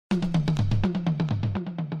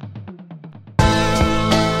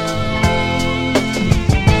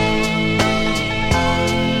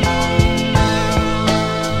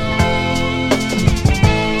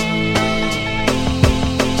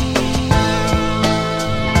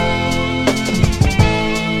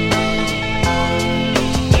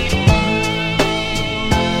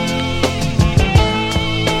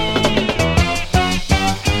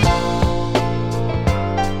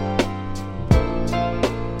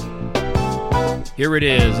Here it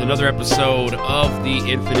is, another episode of the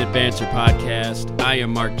Infinite Banter Podcast. I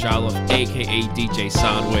am Mark Jolliffe, a.k.a. DJ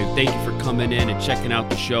Soundwave. Thank you for coming in and checking out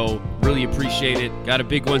the show. Really appreciate it. Got a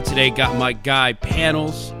big one today. Got my guy,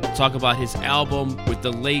 Panels. Talk about his album with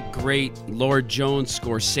the late, great Lord Jones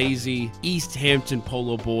Scorsese, East Hampton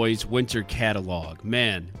Polo Boys Winter Catalog.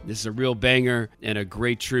 Man, this is a real banger and a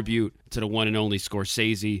great tribute to the one and only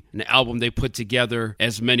Scorsese. An album they put together.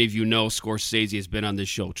 As many of you know, Scorsese has been on this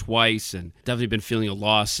show twice and definitely been feeling a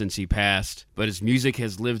loss since he passed. But his music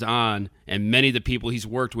has lived on, and many of the people he's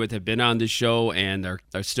worked with have been on this show and are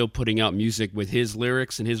still putting out music with his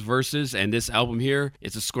lyrics and his verses. And this album here,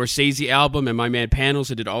 it's a Scorsese album, and my man Panels,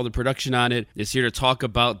 who did all the production on it, is here to talk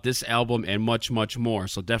about this album and much, much more.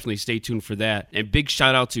 So definitely stay tuned for that. And big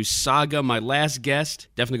shout out to Saga, my last guest.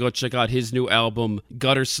 Definitely go check out his new album,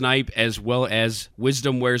 Gutter Snipe, as well as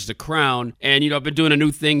Wisdom Wears the Crown. And, I've been doing a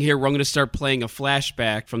new thing here where I'm going to start playing a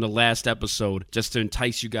flashback from the last episode just to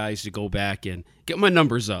entice you guys to go back and get my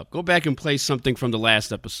numbers up. Go back and play something from the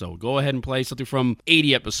last episode. Go ahead and play something from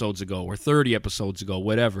 80 episodes ago or 30 episodes ago,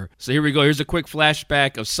 whatever. So here we go. Here's a quick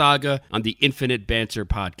flashback of Saga on the Infinite Banter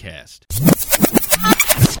Podcast.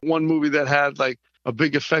 One movie that had a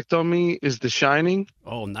big effect on me is The Shining.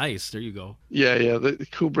 Oh, nice. There you go. Yeah. The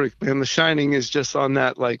Kubrick, man. The Shining is just on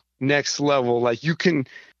that next level. You can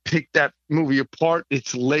pick that movie apart.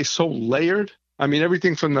 It's so layered. I mean,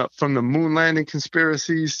 everything from the moon landing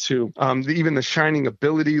conspiracies to even the Shining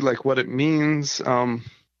ability, what it means.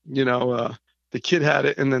 The kid had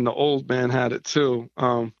it, and then the old man had it too.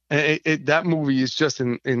 That movie is just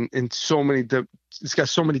in so many. It's got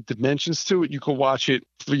so many dimensions to it. You can watch it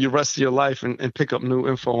for the rest of your life and pick up new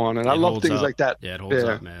info on it. I love things like that. Yeah, it holds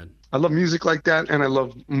up, man. I love music like that, and I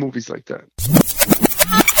love movies like that.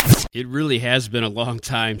 It really has been a long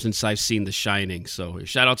time since I've seen The Shining, so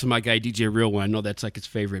shout out to my guy DJ Real One. I know that's his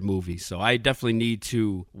favorite movie, so I definitely need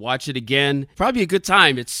to watch it again. Probably a good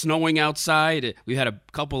time. It's snowing outside. We had a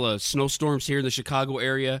couple of snowstorms here in the Chicago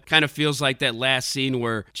area. Kind of feels like that last scene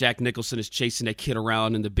where Jack Nicholson is chasing that kid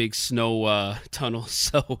around in the big snow tunnel,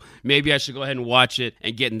 so maybe I should go ahead and watch it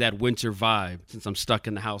and get in that winter vibe since I'm stuck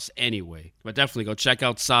in the house anyway. But definitely go check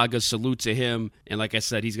out Saga. Salute to him. And like I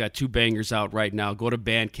said, he's got 2 bangers out right now. Go to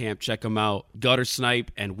Bandcamp, check him out. Gutter Snipe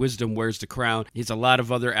and Wisdom Wears the Crown. He has a lot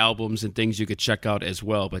of other albums and things you could check out as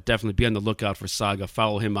well. But definitely be on the lookout for Saga.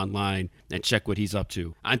 Follow him online and check what he's up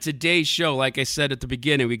to. On today's show, like I said at the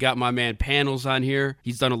beginning, we got my man Panels on here.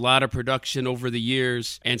 He's done a lot of production over the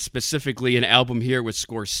years, and specifically an album here with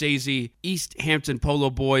Scorsese, East Hampton Polo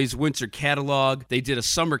Boys Winter Catalog. They did a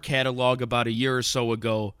summer catalog about a year or so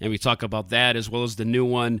ago, and we talk about that as well as the new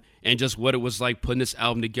one and just what it was like putting this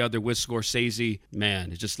album together with Scorsese.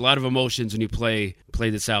 Man, it's just a lot of emotions when you play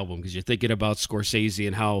this album because you're thinking about Scorsese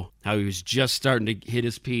and how he was just starting to hit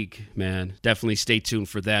his peak, man. Definitely stay tuned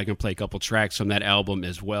for that. I'm going to play a couple tracks from that album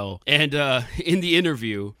as well. And in the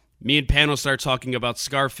interview, me and Panel start talking about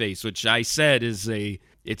Scarface, which I said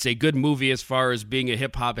it's a good movie as far as being a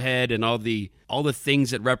hip-hop head and all the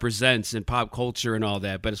things it represents in pop culture and all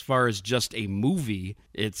that. But as far as just a movie,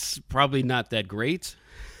 it's probably not that great.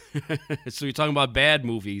 So we're talking about bad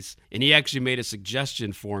movies, and he actually made a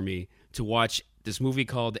suggestion for me to watch this movie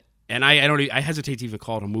called, and I hesitate to even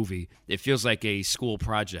call it a movie. It feels like a school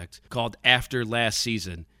project called After Last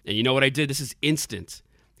Season. And you know what I did? This is instant,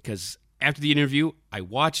 because after the interview, I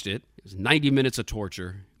watched it. It was 90 minutes of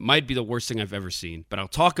torture. Might be the worst thing I've ever seen. But I'll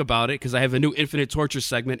talk about it because I have a new Infinite Torture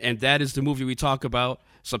segment, and that is the movie we talk about.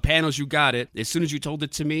 So Panels, you got it. As soon as you told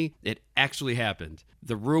it to me, it actually happened.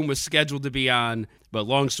 The Room was scheduled to be on, but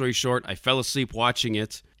long story short, I fell asleep watching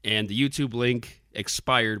it, and the YouTube link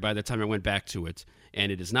expired by the time I went back to it.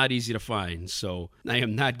 And it is not easy to find, so I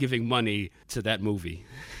am not giving money to that movie.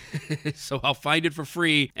 So I'll find it for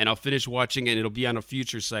free, and I'll finish watching it, and it'll be on a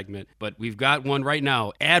future segment. But we've got one right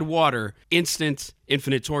now. Add Water, Instant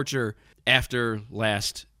Infinite Torture, After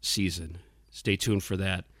Last Season. Stay tuned for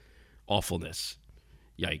that awfulness.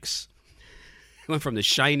 Yikes. Went from The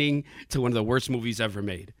Shining to one of the worst movies ever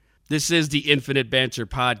made. This is the Infinite Banter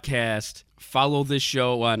Podcast. Follow this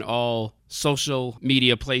show on all social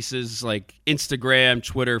media places like Instagram,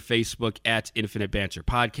 Twitter, Facebook at Infinite Banter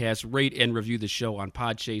Podcast. Rate and review the show on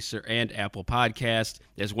Podchaser and Apple Podcast,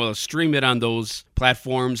 as well as stream it on those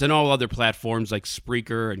platforms and all other platforms like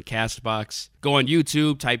Spreaker and CastBox. Go on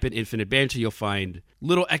YouTube, type in Infinite Banter. You'll find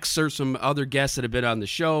little excerpts from other guests that have been on the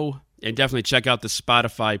show. And definitely check out the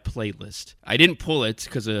Spotify playlist. I didn't pull it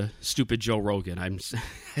because of stupid Joe Rogan. I'm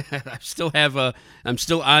still on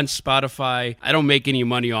Spotify. I don't make any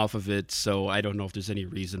money off of it, so I don't know if there's any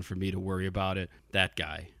reason for me to worry about it. That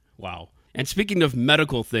guy. Wow. And speaking of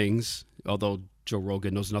medical things, although Joe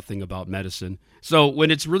Rogan knows nothing about medicine. So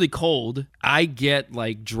when it's really cold, I get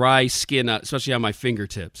like dry skin, especially on my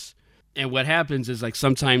fingertips. And what happens is like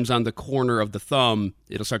sometimes on the corner of the thumb,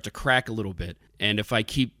 it'll start to crack a little bit. And if I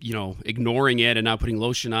keep, ignoring it and not putting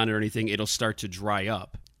lotion on it or anything, it'll start to dry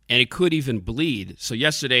up. And it could even bleed. So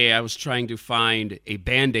yesterday I was trying to find a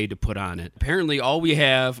Band-Aid to put on it. Apparently all we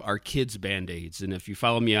have are kids' Band-Aids. And if you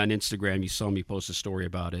follow me on Instagram, you saw me post a story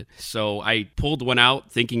about it. So I pulled one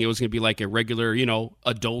out thinking it was going to be like a regular,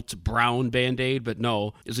 adult brown Band-Aid. But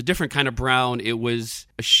no, it was a different kind of brown. It was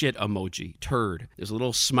a shit emoji, turd. There's a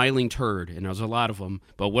little smiling turd, and there was a lot of them.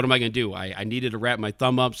 But what am I going to do? I needed to wrap my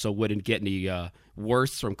thumb up so it wouldn't get any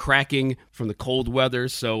worse from cracking from the cold weather.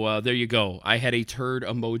 So there you go. I had a turd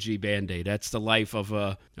emoji Band-Aid. That's the life of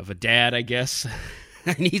a dad, I guess.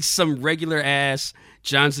 I need some regular ass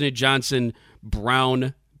Johnson & Johnson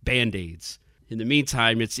brown Band-Aids. In the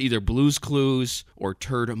meantime, it's either Blue's Clues or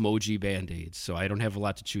turd emoji Band-Aids. So I don't have a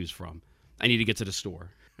lot to choose from. I need to get to the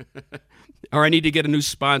store. Or I need to get a new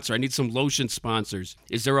sponsor. I need some lotion sponsors.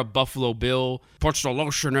 Is there a Buffalo Bill? Puts the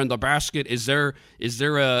lotion in the basket. Is there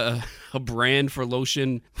a brand for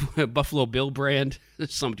lotion? Buffalo Bill brand?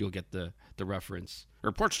 Somebody will get the reference.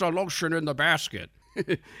 Or puts the lotion in the basket.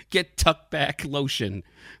 Get tuck back lotion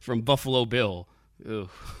from Buffalo Bill. Ugh.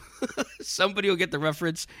 Somebody will get the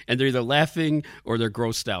reference, and they're either laughing or they're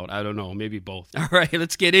grossed out. I don't know, maybe both. All right,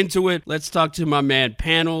 let's get into it. Let's talk to my man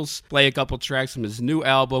Panels, play a couple tracks from his new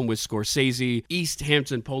album with Scorsese, East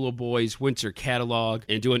Hampton Polo Boys Winter Catalog,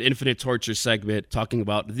 and do an Infinite Torture segment talking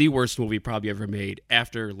about the worst movie probably ever made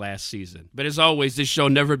after last season. But as always, this show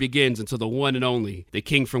never begins until the one and only, the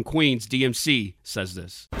King from Queens, DMC, says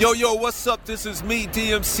this. Yo, what's up? This is me,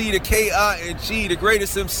 DMC, the K-I-N-G, the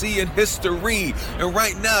greatest MC in history. And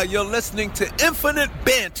right now, you're listening to Infinite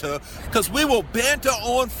Banter, because we will banter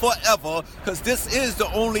on forever, because this is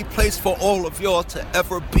the only place for all of y'all to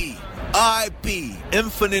ever be. I be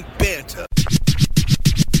Infinite Banter.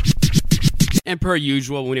 And per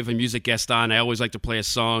usual, when we have a music guest on, I always like to play a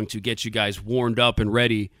song to get you guys warmed up and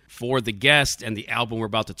ready for the guest and the album we're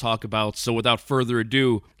about to talk about. So without further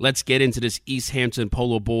ado, let's get into this East Hampton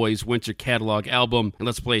Polo Boys Winter Catalog album, and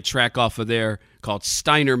let's play a track off of there called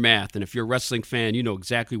Steiner Math. And if you're a wrestling fan, you know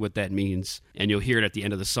exactly what that means, and you'll hear it at the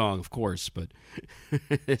end of the song, of course. But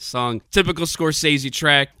this song, typical Scorsese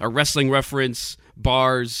track, a wrestling reference,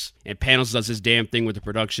 bars, and Panels does his damn thing with the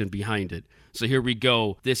production behind it. So here we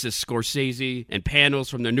go. This is Scorsese and Panels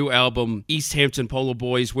from their new album, East Hampton Polo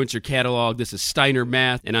Boys Winter Catalog. This is Steiner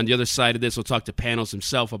Math. And on the other side of this, we'll talk to Panels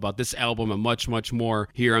himself about this album and much, much more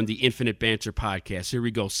here on the Infinite Banter podcast. Here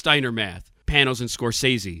we go. Steiner Math, Panels and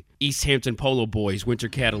Scorsese, East Hampton Polo Boys Winter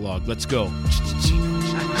Catalog. Let's go.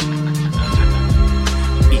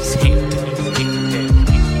 East Hampton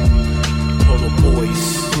Polo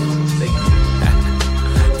Boys.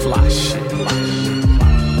 Fly shit.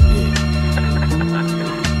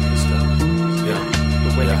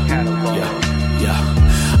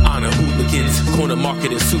 Honor hooligans, corner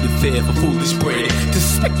market is suited fair for foolish bread.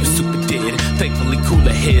 Disrespect you super dead. Thankfully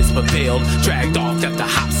cooler heads prevailed. Dragged off after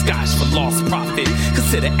hopscotch for lost profit.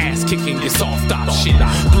 Consider ass kicking your soft op shit.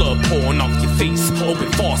 Blood pouring off your face,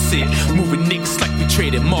 open faucet. Moving nicks like we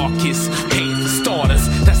traded Marcus. Paying for starters,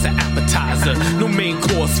 that's the appetizer. No main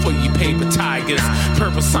course for you paper tigers.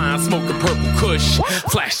 Purple sign smoking purple kush.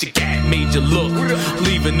 Flash the gat, made you look.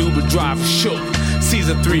 Leave an Uber driver shook.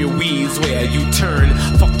 Season 3 of Weeds where you turn.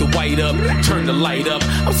 Fuck the white up, turn the light up.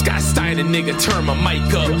 I'm Scott Steiner, nigga, turn my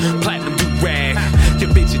mic up. Platinum do-rag, your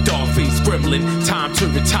bitch a dog face gremlin. Time to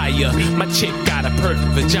retire. My chick got a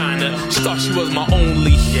perfect vagina. She thought she was my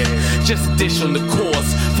only. Just a dish on the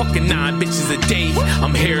course. Fucking 9 bitches a day.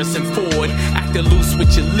 I'm Harrison Ford. Acting loose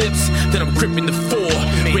with your lips, then I'm gripping the 4.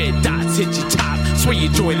 Red dots hit your top. Swear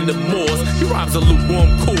you're joining the Moors. Your rhymes are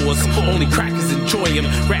lukewarm cores. Only crackers enjoy him.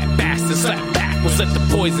 Rap bastards slap backwards. Let the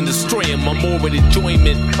poison destroy him. I'm more with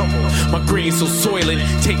enjoyment. My green's so soiling.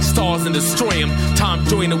 Take stars and destroy him. Tom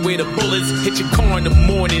join away the bullets. Hit your car in the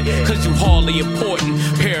morning. Cause you hardly important.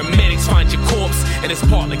 Paramedics find your corpse. And it's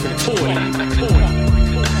partly contorted.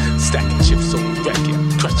 Stacking chips on the record.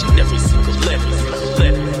 Crushing every single letter.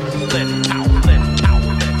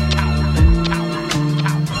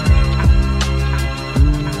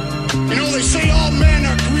 They say all men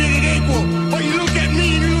are created equal, but you look at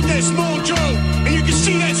me and you look at Small Joe, and you can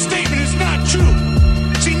see that statement is not true.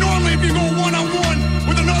 See, normally if you go one-on-one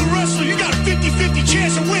with another wrestler, you got a 50-50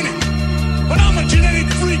 chance of winning. But I'm a genetic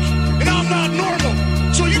freak, and I'm not normal.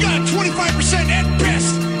 So you got 25% at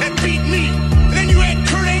best at beating me. And then you add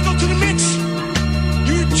Kurt Angle to the mix,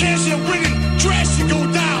 your chances of winning drastically go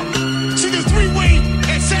down. See, the 3-way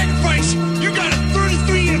at Sacrifice, you got a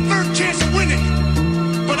 33 and a third chance of winning.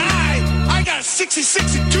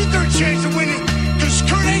 66 and 2/3 chance of winning because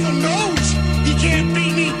Kurt Angle knows he can't beat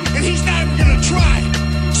me and he's not even gonna try.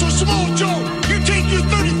 So Samoa Joe, you take your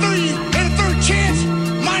 33 and a third chance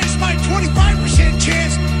minus my 25%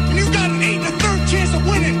 chance, and you got an 8 and a third chance of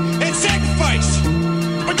winning at Sacrifice.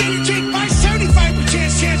 But then you take my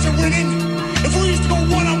 75% chance of winning if we used to go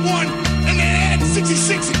one-on-one, and then add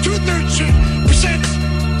 66 and 2/3%.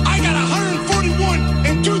 I got 141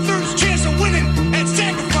 and 2/3 chance of winning at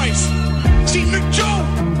Sacrifice. See, Joe,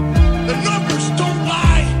 the numbers don't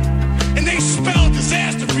lie, and they spell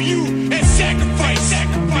disaster for you at Sacrifice.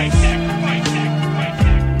 Sacrifice, sacrifice, sacrifice, sacrifice,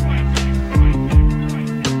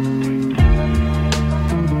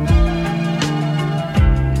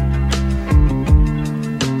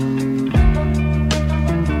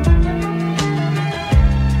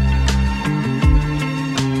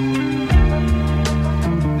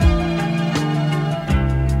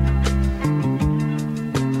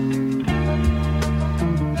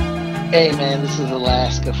 Hey man, this is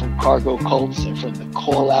Alaska from Cargo Colts and from the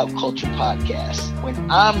Call Out Culture Podcast. When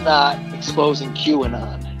I'm not exposing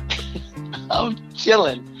QAnon, I'm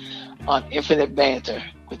chilling on Infinite Banter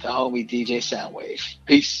with the homie DJ Soundwave.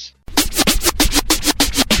 Peace.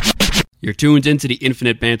 You're tuned into the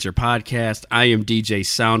Infinite Banter Podcast. I am DJ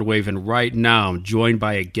Soundwave, and right now I'm joined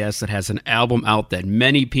by a guest that has an album out that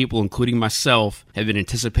many people, including myself, have been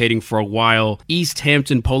anticipating for a while. East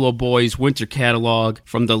Hampton Polo Boys Winter Catalog,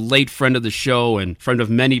 from the late friend of the show and friend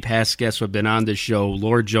of many past guests who have been on this show,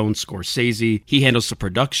 Lord Jones Scorsese. He handles the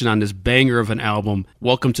production on this banger of an album.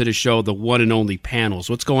 Welcome to the show, the one and only Panels.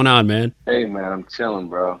 What's going on, man? Hey, man, I'm chilling,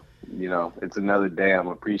 bro. You know, it's another day. I'm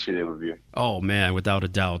appreciative of you. Oh, man, without a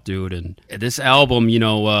doubt, dude. And this album,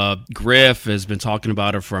 Griff has been talking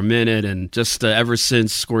about it for a minute, and just ever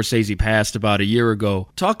since Scorsese passed about a year ago.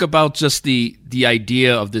 Talk about just the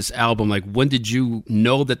idea of this album. Like, when did you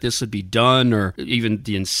know that this would be done, or even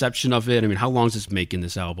the inception of it? I mean, how long is this making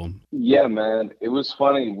this album? Yeah, man, it was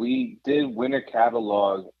funny. We did Winter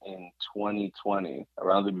Catalog in 2020,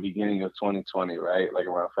 around the beginning of 2020, right? Like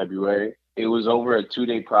around February. It was over a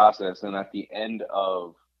 2-day process, and at the end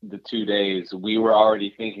of the 2 days, we were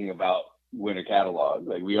already thinking about Winter Catalog.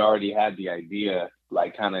 Like, we already had the idea,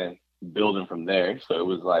 like, kind of building from there. So it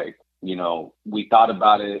was like, you know, we thought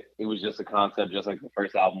about it. It was just a concept, just like the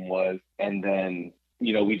first album was. And then,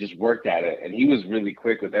 you know, we just worked at it. And he was really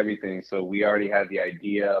quick with everything. So we already had the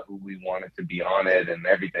idea of who we wanted to be on it and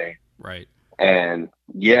everything. Right. And,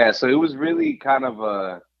 yeah, so it was really kind of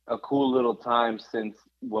a cool little time since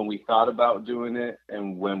when we thought about doing it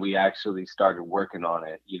and when we actually started working on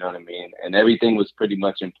it, you know what I mean? And everything was pretty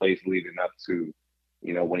much in place leading up to,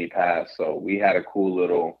 you know, when he passed. So we had a cool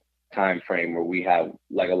little time frame where we had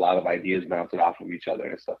like a lot of ideas bouncing off of each other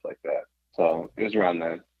and stuff like that. So it was around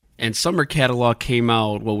then. And Summer Catalog came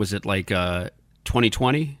out, what was it, like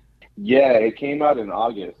 2020? Yeah, it came out in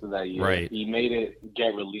August of that year. Right. He made it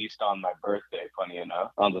get released on my birthday, funny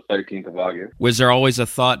enough, on the 13th of August. Was there always a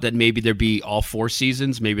thought that maybe there'd be all 4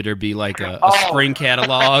 seasons? Maybe there'd be like a spring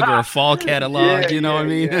catalog or a fall catalog, what I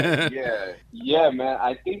mean? Yeah, man.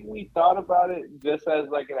 I think we thought about it just as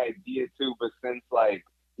like an idea too, but since like,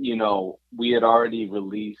 you know, we had already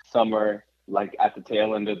released Summer, like at the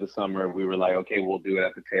tail end of the summer, we were like, okay, we'll do it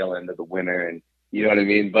at the tail end of the winter, and you know what I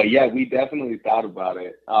mean? But yeah, we definitely thought about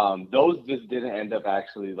it. Those just didn't end up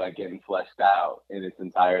actually like getting fleshed out in its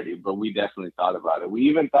entirety, but we definitely thought about it. We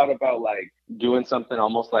even thought about like doing something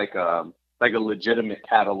almost like a legitimate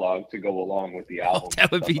catalog to go along with the album. Oh,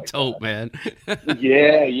 that would be like dope, that. Man.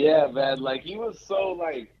 yeah, man. Like he was so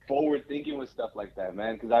like forward thinking with stuff like that,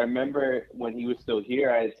 man. Because I remember when he was still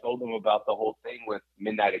here, I had told him about the whole thing with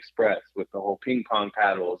Midnight Express, with the whole ping pong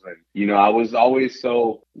paddles, and you know, I was always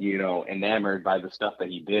so, you know, enamored by the stuff that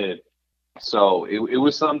he did. So it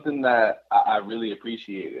was something that I really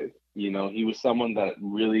appreciated. You know, he was someone that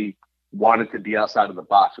really wanted to be outside of the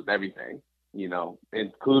box with everything, you know,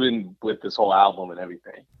 including with this whole album and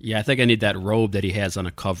everything. Yeah, I think I need that robe that he has on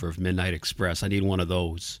a cover of Midnight Express. I need one of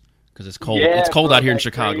those because it's cold. Yeah, it's cold bro, out here in that's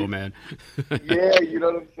Chicago, crazy. Man. Yeah, you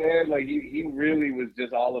know what I'm saying? Like he really was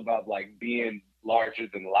just all about like being larger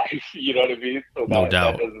than life. You know what I mean? So No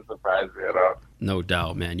doubt. That doesn't surprise me at all. No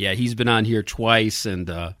doubt, man. Yeah, he's been on here twice, and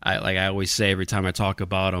I always say every time I talk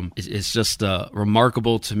about him, it's just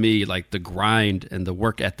remarkable to me, like the grind and the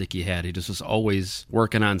work ethic he had. He just was always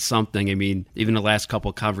working on something. I mean, even the last couple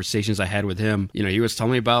of conversations I had with him, you know, he was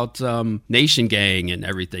telling me about Nation Gang and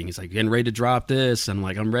everything. He's like, getting ready to drop this. I'm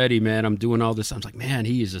like, I'm ready, man. I'm doing all this. I'm like, man,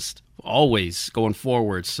 he is just always going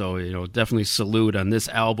forward. So, definitely salute on this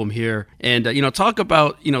album here. And, talk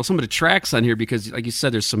about, some of the tracks on here, because like you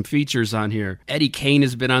said, there's some features on here. Eddie Kane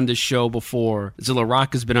has been on this show before. Zilla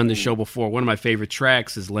Rock has been on this show before. One of my favorite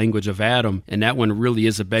tracks is Language of Adam, and that one really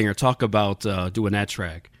is a banger. Talk about doing that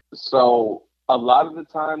track. So a lot of the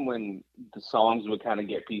time when the songs would kind of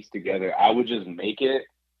get pieced together, I would just make it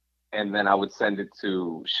and then I would send it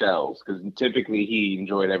to Shells, because typically he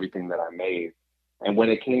enjoyed everything that I made. And when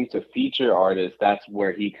it came to feature artists, that's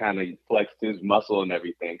where he kind of flexed his muscle and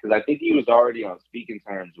everything. Because I think he was already on speaking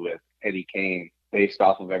terms with Eddie Kane based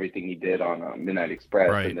off of everything he did on Midnight Express.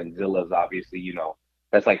 Right. And then Zilla's obviously,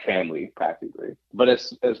 that's like family practically. But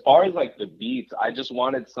as far as like the beats, I just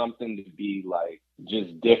wanted something to be like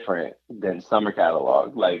just different than Summer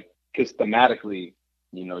Catalog. Like, because thematically,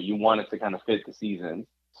 you want it to kind of fit the seasons.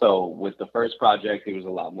 So with the first project, it was a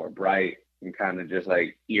lot more bright and kind of just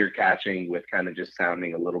like ear catching with kind of just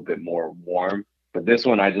sounding a little bit more warm. But this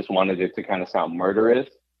one, I just wanted it to kind of sound murderous,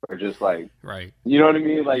 or just like, right. You know what I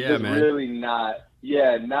mean? Like, yeah, just man. really not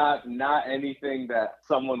anything that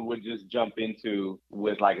someone would just jump into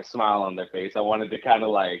with like a smile on their face. I wanted to kind of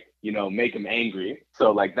like, make them angry.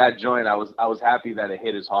 So like that joint, I was happy that it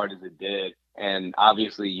hit as hard as it did. And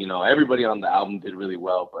obviously, everybody on the album did really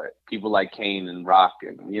well, but people like Kane and Rock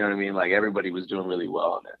and, you know what I mean? Like everybody was doing really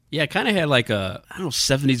well on it. Yeah, it kind of had like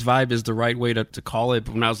 70s vibe is the right way to call it.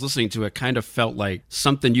 But when I was listening to it, kind of felt like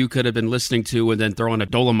something you could have been listening to and then throw on a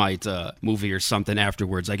Dolomite movie or something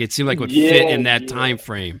afterwards. Like it seemed like it would fit in that time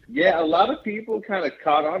frame. Yeah, a lot of people kind of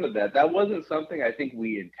caught on to that. That wasn't something I think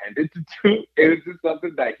we intended to do. It was just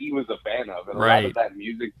something that he was a fan of. And a lot of that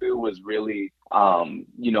music too was really,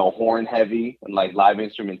 horn heavy and like live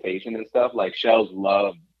instrumentation and stuff. Like Shells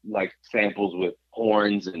loved like samples with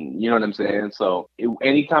horns and you know what I'm saying? So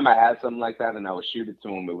anytime I had something like that and I would shoot it to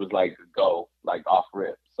him, it was like go, like off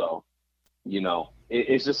rip. So,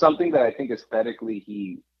 it's just something that I think aesthetically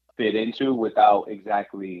he fit into without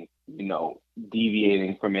exactly,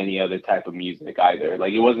 deviating from any other type of music either.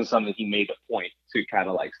 Like it wasn't something he made a point to kind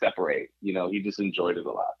of like separate, he just enjoyed it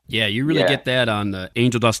a lot. Yeah, you really get that on the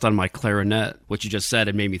Angel Dust on My Clarinet. What you just said,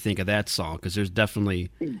 it made me think of that song, because there's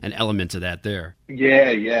definitely an element to that there.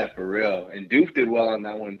 Yeah, for real. And Doof did well on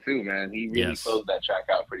that one too, man. He really closed that track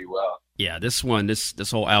out pretty well. Yeah, this one,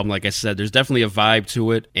 this whole album, like I said, there's definitely a vibe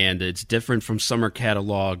to it, and it's different from Summer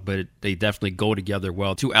Catalog, but they definitely go together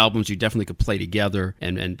well. Two albums you definitely could play together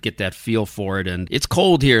and get that feel for it. And it's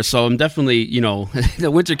cold here, so I'm definitely,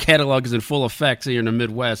 the Winter Catalog is in full effect here in the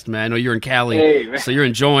Midwest, man. I know you're in Cali, so you're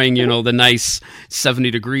enjoying, the nice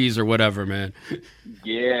 70 degrees or whatever, man.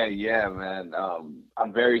 Yeah, man.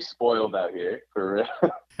 I'm very spoiled out here, for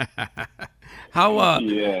real.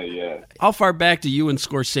 How far back do you and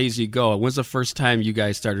Scorsese go? When's the first time you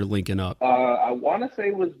guys started linking up? I want to say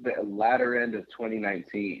it was the latter end of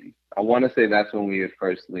 2019. I want to say that's when we had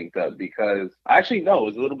first linked up, because actually, no, it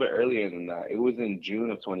was a little bit earlier than that. It was in June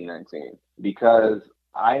of 2019, because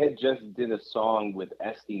I had just did a song with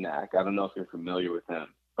Estinak. I don't know if you're familiar with him,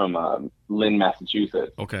 from Lynn,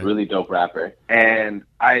 Massachusetts. Okay. Really dope rapper. And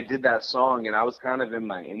I did that song, and I was kind of in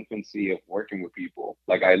my infancy of working with people.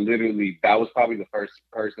 Like that was probably the first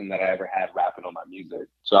person that I ever had rapping on my music.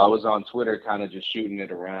 So I was on Twitter kind of just shooting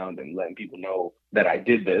it around and letting people know that I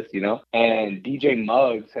did this, And DJ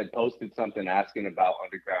Muggs had posted something asking about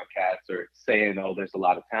Underground Cats, or saying, oh, there's a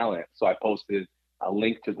lot of talent. So I posted a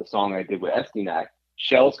link to the song I did with Estinak.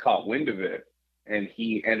 Shells caught wind of it, and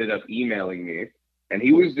he ended up emailing me. And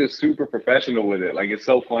he was just super professional with it. Like, it's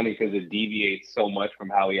so funny because it deviates so much from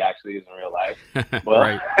how he actually is in real life.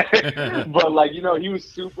 But, but like, he was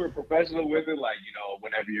super professional with it. Like,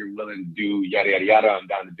 whenever you're willing to do yada, yada, yada, I'm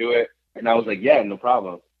down to do it. And I was like, yeah, no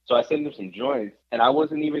problem. So I sent him some joints, and I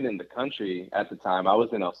wasn't even in the country at the time. I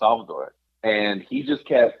was in El Salvador. And he just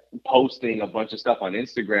kept posting a bunch of stuff on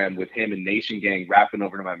Instagram with him and Nation Gang rapping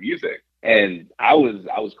over to my music. And I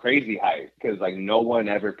was crazy hyped, because like no one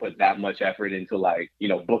ever put that much effort into like,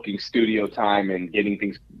 booking studio time and getting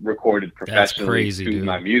things recorded professionally to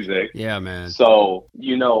my music. Yeah, man. So,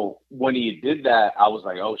 when he did that, I was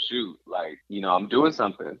like, oh shoot, like, I'm doing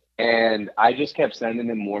something. And I just kept sending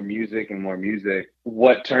him more music and more music.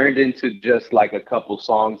 What turned into just like a couple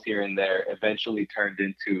songs here and there eventually turned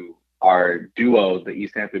into our duo, the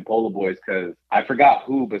East Hampton Polo Boys, because I forgot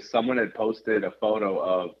who, but someone had posted a photo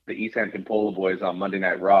of the East Hampton Polo Boys on Monday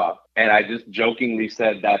Night Raw, and I just jokingly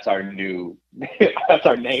said that's our new, that's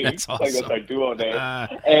our name, that's awesome. Like that's our duo name,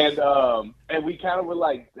 and we kind of were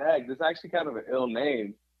like, dang, this is actually kind of an ill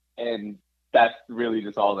name, and that's really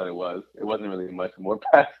just all that it was. It wasn't really much more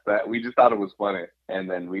past that. We just thought it was funny. and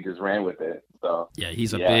then we just ran with it. So yeah,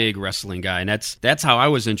 he's a big wrestling guy, and that's how I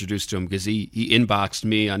was introduced to him, because he inboxed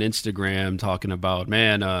me on Instagram talking about,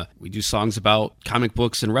 man, we do songs about comic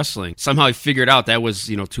books and wrestling. Somehow I figured out that was,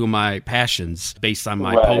 two of my passions based on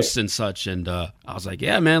my posts and such, and I was like,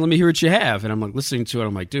 yeah, man, let me hear what you have. And I'm like listening to it,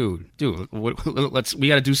 I'm like, dude, we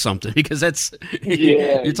got to do something, because that's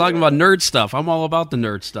you're talking about nerd stuff. I'm all about the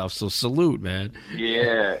nerd stuff, so salute, man.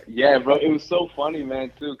 Yeah, bro. It was so funny,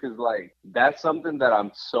 man, too, because like that's something that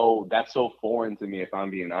that's so foreign to me, if I'm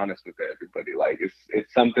being honest with everybody. Like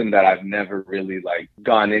it's something that I've never really like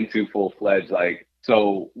gone into full-fledged. Like,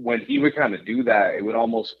 so when he would kind of do that, it would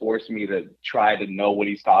almost force me to try to know what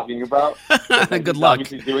he's talking about. Like, good luck.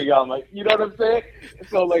 Obviously doing it, I'm like, you know what I'm saying?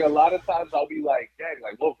 So like a lot of times I'll be like, dang,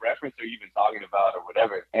 like what reference are you even talking about or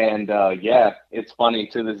whatever? And yeah, it's funny,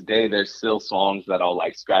 to this day, there's still songs that I'll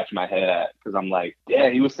like scratch my head at, because I'm like,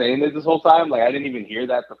 yeah, he was saying this whole time. Like I didn't even hear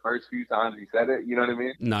that the first few times he said it. You know what I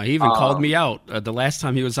mean? No, he even called me out the last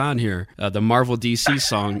time he was on here. The Marvel DC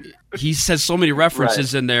song. He says so many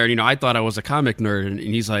references in there, and I thought I was a comic nerd, and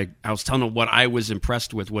he's like, I was telling him what I was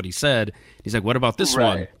impressed with what he said. He's like, what about this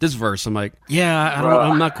one, this verse? I'm like, yeah,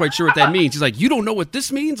 I'm not quite sure what that means. He's like, you don't know what this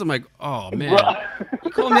means? I'm like, oh man,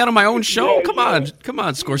 you calling me out on my own show? Come on,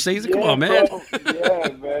 Scorsese, come on, man. Yeah,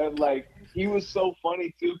 man, like he was so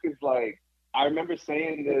funny too, because like I remember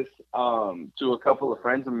saying this to a couple of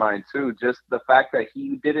friends of mine too, just the fact that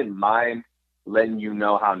he didn't mind letting you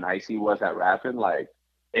know how nice he was at rapping. Like,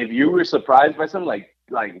 if you were surprised by something,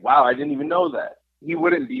 like, wow, I didn't even know that. He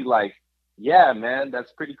wouldn't be like, yeah, man,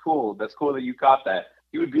 that's pretty cool. That's cool that you caught that.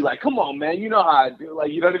 He would be like, come on, man, you know how I do.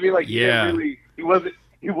 Like, you know what I mean? Like, he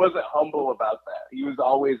wasn't humble about that. He was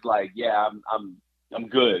always like, yeah, I'm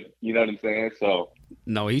good. You know what I'm saying? So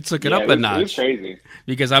no, he took it up a notch. It was crazy.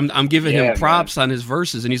 Because I'm giving him props on his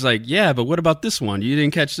verses, and he's like, yeah, but what about this one? You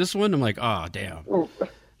didn't catch this one? I'm like, oh, damn. All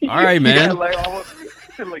right, man. Yeah, like, almost,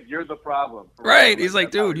 like you're the problem. Right. He's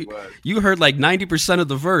like, dude, you heard like 90% of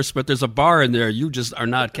the verse, but there's a bar in there you just are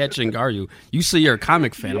not catching, are you? You say you're a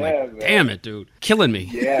comic fan. I'm like, man. Damn it, dude. Killing me.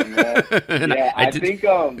 Yeah, man. Yeah, I think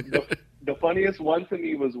the funniest one to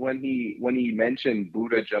me was when he mentioned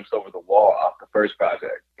Buddha Jumps Over the Wall off the first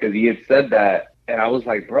project. Because he had said that, and I was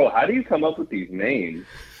like, bro, how do you come up with these names?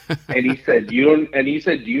 And he said, do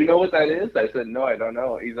you know what that is? I said, no, I don't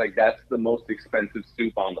know. He's like, that's the most expensive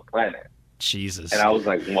soup on the planet. Jesus. And I was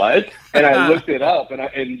like, what? And I looked it up,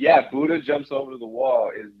 and yeah, Buddha Jumps Over the Wall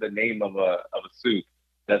is the name of a soup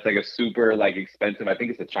that's like a super like expensive, I think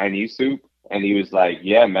it's a Chinese soup. And he was like,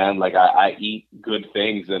 yeah, man, like I eat good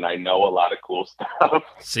things and I know a lot of cool stuff.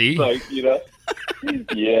 See? Like,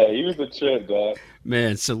 yeah, he was a trip, dog.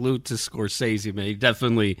 Man, salute to Scorsese, man. He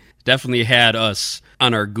definitely had us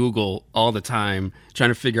on our Google all the time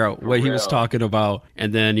trying to figure out what he was talking about.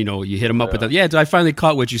 And then, you hit him up with that. Yeah, I finally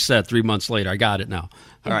caught what you said 3 months later. I got it now.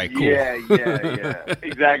 All right, cool. Yeah.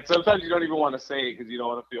 Exactly. Sometimes you don't even want to say it because you don't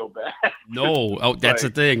want to feel bad. No. Oh, that's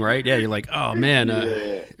the thing, right? Yeah, you're like, oh, man,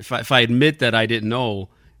 if I admit that I didn't know,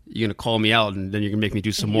 you're going to call me out and then you're going to make me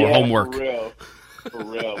do some more homework. For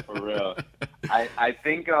real. I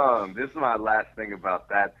think this is my last thing about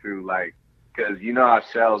that too, like, because how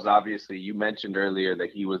Shells, obviously you mentioned earlier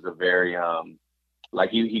that he was a very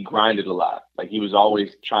like he grinded a lot, like he was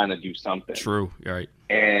always trying to do something. True. Right.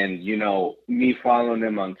 And me following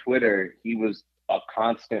him on Twitter, he was a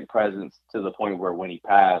constant presence to the point where when he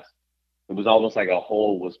passed, it was almost like a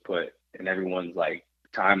hole was put in everyone's like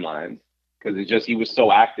timelines, because he was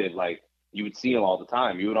so active. Like, you would see him all the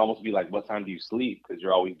time. You would almost be like, what time do you sleep? Because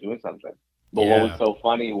you're always doing something. But what was so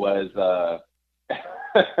funny was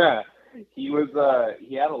he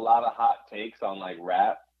had a lot of hot takes on like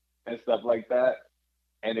rap and stuff like that.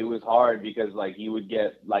 And it was hard because like he would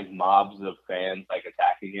get like mobs of fans like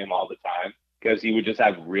attacking him all the time because he would just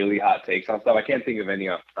have really hot takes on stuff. I can't think of any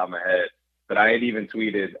off the top of my head. But I had even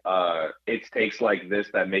tweeted, it's takes like this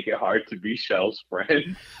that make it hard to be Shell's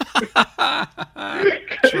friend.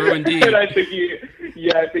 True indeed. And I think he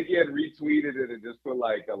had retweeted it and just put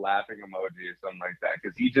like a laughing emoji or something like that.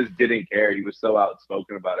 Because he just didn't care. He was so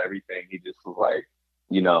outspoken about everything. He just was like,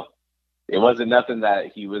 it wasn't nothing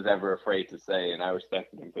that he was ever afraid to say. And I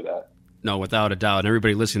respected him for that. No, without a doubt. And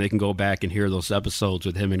everybody listening, they can go back and hear those episodes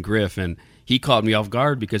with him and Griff. And he caught me off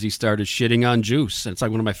guard because he started shitting on Juice. And it's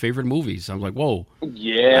like one of my favorite movies. I was like, whoa.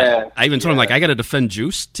 Yeah. I even told him, like, I got to defend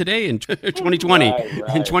Juice today in 2020.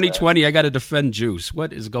 Right, in 2020, I got to defend Juice.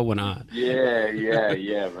 What is going on? Yeah,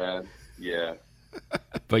 man. Yeah.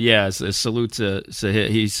 But yeah, a salute to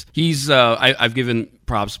he's I've given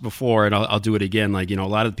props before, and I'll do it again. Like, you know, a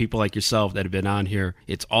lot of the people like yourself that have been on here,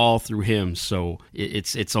 it's all through him. So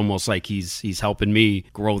it's almost like he's helping me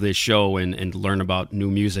grow this show and learn about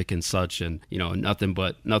new music and such. And, you know, nothing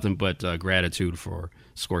but gratitude for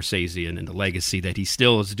Scorsese and the legacy that he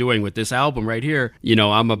still is doing with this album right here. You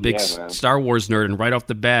know, I'm a big Star Wars nerd, and right off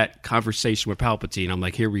the bat, conversation with Palpatine, I'm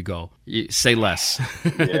like, here we go. Say less.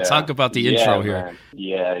 Talk about the intro here. Man.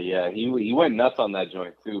 Yeah. He went nuts on that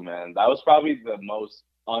joint too, man. That was probably the most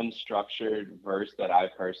unstructured verse that I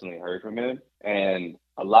personally heard from him. And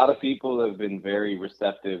a lot of people have been very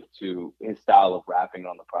receptive to his style of rapping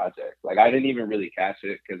on the project. Like, I didn't even really catch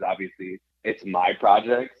it because obviously it's my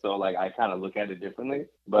project. So like, I kind of look at it differently.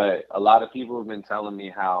 But a lot of people have been telling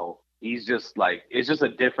me how he's just like, it's just a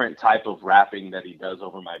different type of rapping that he does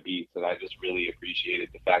over my beats. And I just really appreciated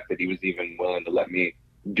the fact that he was even willing to let me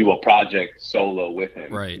do a project solo with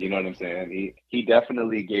him. Right. You know what I'm saying? He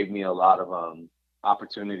definitely gave me a lot of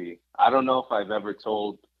opportunity. I don't know if I've ever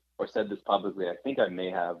told or said this publicly. I think I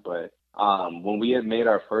may have, but when we had made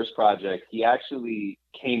our first project, he actually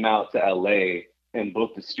came out to LA and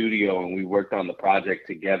booked a studio, and we worked on the project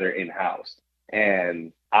together in-house.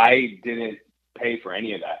 And I didn't pay for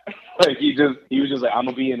any of that. Like, he was just like, I'm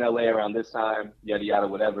gonna be in LA around this time, yada yada,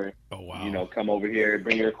 whatever. Oh wow. You know, come over here,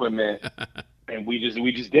 bring your equipment. And we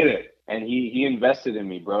just did it. And he invested in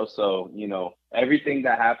me, bro. So, you know, everything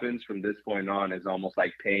that happens from this point on is almost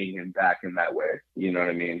like paying him back in that way. You know what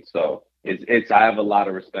I mean? So I have a lot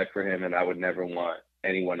of respect for him, and I would never want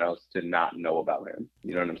anyone else to not know about him.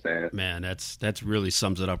 You know what I'm saying? Man, that's really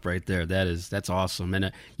sums it up right there. That's awesome.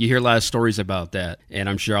 And you hear a lot of stories about that, and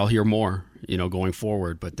I'm sure I'll hear more, you know, going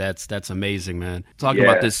forward. But that's amazing, man. Talking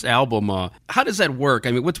about this album, how does that work?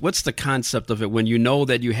 I mean, what's the concept of it when you know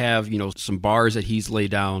that you have, you know, some bars that he's laid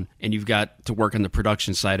down and you've got to work on the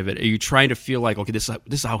production side of it? Are you trying to feel like, okay, this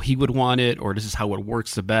is how he would want it, or this is how it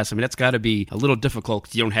works the best? I mean, that's got to be a little difficult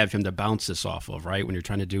because you don't have him to bounce this off of, right? When you're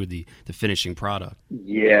trying to do the finishing product.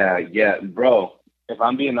 Yeah, bro. If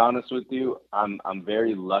I'm being honest with you, I'm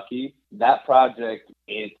very lucky. That project,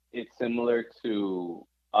 it's similar to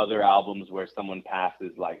other albums where someone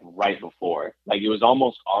passes like right before. Like, it was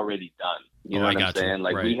almost already done. You know what I'm saying?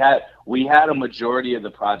 Like, right. we had a majority of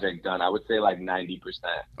the project done. I would say like 90%.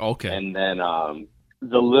 Okay. And then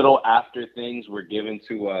the little after things were given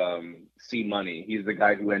to C Money. He's the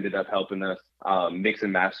guy who ended up helping us mix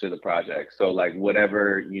and master the project. So like,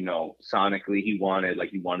 whatever, you know, sonically he wanted, like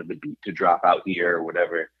he wanted the beat to drop out here or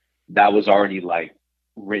whatever, that was already like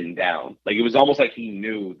written down. Like, it was almost like he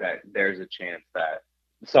knew that there's a chance that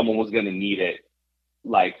someone was going to need it,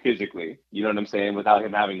 like physically, you know what I'm saying, without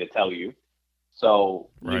him having to tell you. So,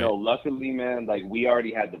 you know, luckily, man, like, we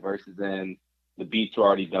already had the verses in, the beats were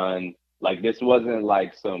already done. Like, this wasn't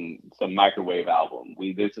like some microwave album.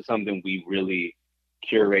 This is something we really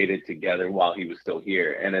curated together while he was still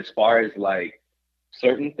here. And as far as like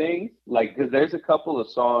certain things, like, because there's a couple of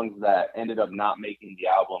songs that ended up not making the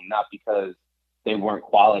album, not because they weren't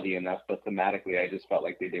quality enough, but thematically I just felt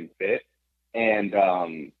like they didn't fit. And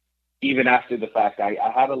even after the fact, I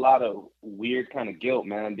had a lot of weird kind of guilt,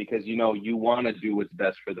 man, because, you know, you want to do what's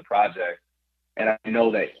best for the project. And I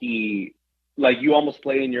know that he, like, you almost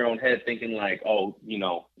play in your own head thinking like, oh, you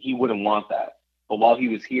know, he wouldn't want that. But while he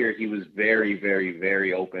was here, he was very, very,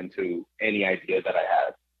 very open to any idea that I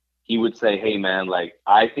had. He would say, hey, man, like,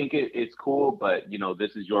 I think it's cool, but, you know,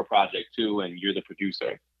 this is your project too, and you're the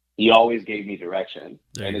producer. He always gave me direction.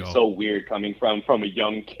 And it's so weird coming from a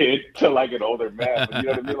young kid to like an older man. But you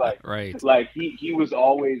know what I mean? Like, right. Like he was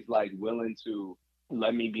always like willing to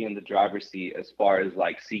let me be in the driver's seat as far as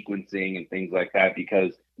like sequencing and things like that,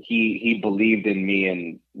 because he believed in me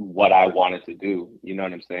and what I wanted to do. You know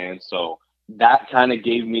what I'm saying? So that kind of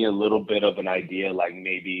gave me a little bit of an idea, like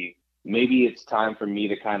maybe it's time for me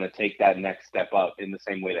to kind of take that next step up in the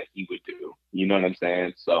same way that he would do. You know what I'm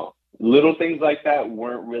saying? So little things like that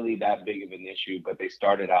weren't really that big of an issue, but they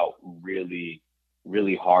started out really,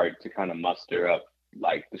 really hard to kind of muster up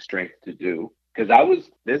like the strength to do. Because I was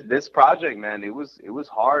this project, man, it was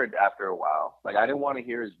hard after a while. Like, I didn't want to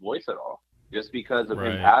hear his voice at all, just because of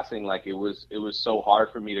him passing. Like, it was so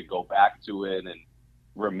hard for me to go back to it and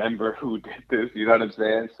remember who did this, you know what I'm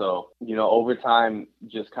saying? So, you know, over time,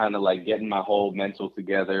 just kind of like getting my whole mental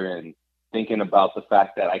together and thinking about the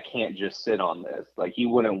fact that I can't just sit on this. Like, he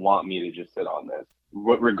wouldn't want me to just sit on this,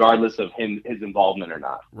 regardless of his involvement or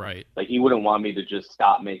not. Right. Like, he wouldn't want me to just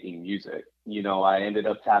stop making music. You know, I ended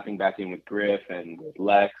up tapping back in with Griff and with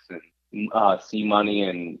Lex and C Money,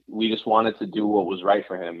 and we just wanted to do what was right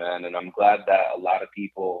for him, man. And I'm glad that a lot of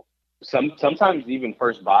people sometimes even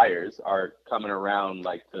first buyers are coming around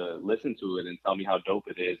like to listen to it and tell me how dope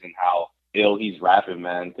it is and how ill he's rapping,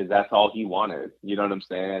 man, because that's all he wanted. You know what I'm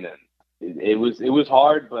saying? And it was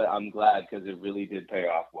hard, but I'm glad because it really did pay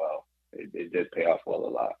off well. It did pay off well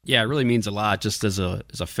a lot. Yeah, it really means a lot just as a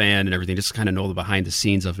fan and everything, just to kind of know the behind the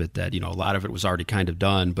scenes of it, that, a lot of it was already kind of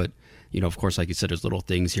done. But, of course, like you said, there's little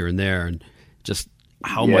things here and there, and just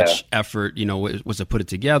how much effort, was to put it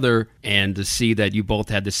together, and to see that you both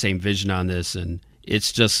had the same vision on this. And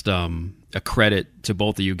it's just a credit to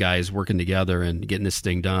both of you guys working together and getting this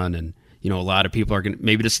thing done. And, a lot of people are going to,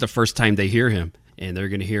 maybe this is the first time they hear him, and they're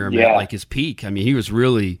going to hear him at like his peak. I mean, he was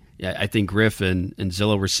really, I think Griff and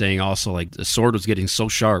Zilla were saying also, like, the sword was getting so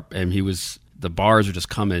sharp, and the bars were just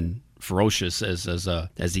coming ferocious as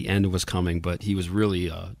the end was coming. But he was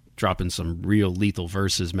really dropping some real lethal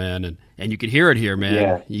verses, man, and you could hear it here, man.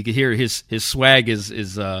 Yeah. You could hear his swag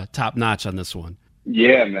is top notch on this one.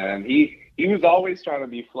 Yeah, man. He was always trying to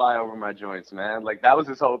be fly over my joints, man. Like, that was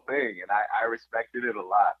his whole thing, and I respected it a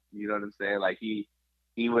lot. You know what I'm saying? Like, he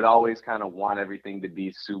would always kind of want everything to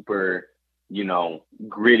be super,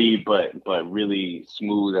 gritty, but really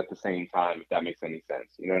smooth at the same time, if that makes any sense.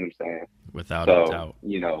 You know what I'm saying? Without a doubt.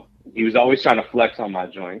 He was always trying to flex on my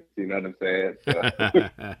joints. You know what I'm saying?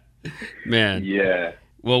 So. Man. Yeah.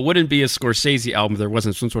 Well, it wouldn't be a Scorsese album if there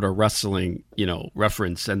wasn't some sort of wrestling,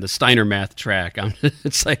 reference, and the Steiner math track.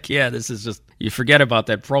 It's like, this is just, you forget about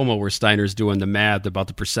that promo where Steiner's doing the math about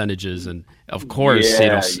the percentages, and of course,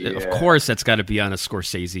 of course, that's got to be on a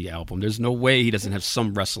Scorsese album. There's no way he doesn't have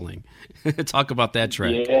some wrestling. Talk about that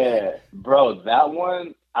track. Yeah, bro, that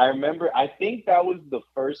one. I remember, I think that was the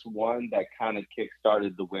first one that kind of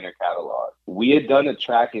kickstarted the Winter catalog. We had done a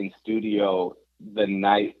track in studio the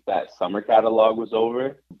night that Summer catalog was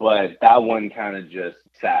over, but that one kind of just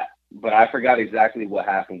sat. But I forgot exactly what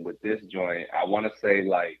happened with this joint. I want to say,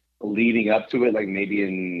 like, leading up to it, like maybe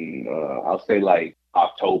in, I'll say like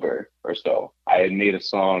October or so, I had made a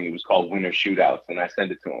song. It was called Winter Shootouts, and I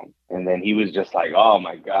sent it to him. And then he was just like, oh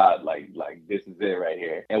my God, like this is it right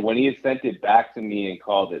here. And when he had sent it back to me and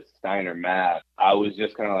called it Steiner Math, I was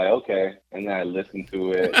just kind of like, okay. And then I listened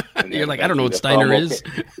to it. And you're like, I don't know what Steiner is.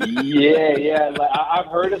 Yeah. Like, I've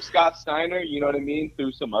heard of Scott Steiner, you know what I mean,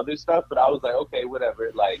 through some other stuff. But I was like, okay,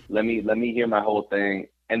 whatever. Like, let me hear my whole thing.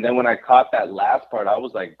 And then when I caught that last part, I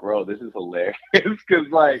was like, bro, this is hilarious. Because,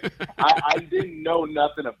 like, I didn't know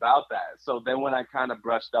nothing about that. So then when I kind of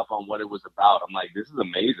brushed up on what it was about, I'm like, this is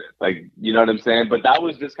amazing. Like, you know what I'm saying? But that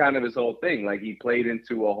was just kind of his whole thing. Like, he played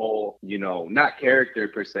into a whole, not character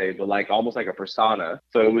per se, but like almost like a persona.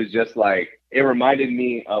 So it was just like, it reminded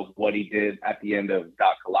me of what he did at the end of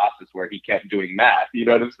Doc Colossus, where he kept doing math. You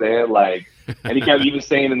know what I'm saying? Like, and he kept even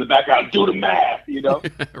saying in the background, do the math,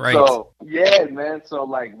 Right. So, yeah, man. So,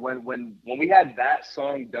 like, when we had that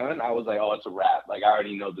song done, I was like, oh, it's a wrap. Like, I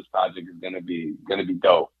already know this project is gonna be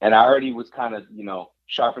dope. And I already was kind of,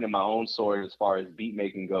 sharpening my own sword as far as beat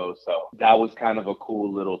making goes. So that was kind of a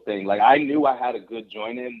cool little thing. Like, I knew I had a good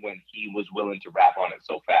joint in when he was willing to rap on it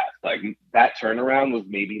so fast. Like, that turnaround was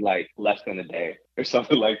maybe like less than a day or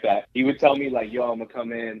something like that. He would tell me like, yo, I'm gonna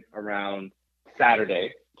come in around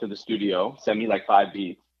Saturday to the studio, send me like 5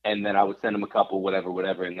 beats, and then I would send him a couple,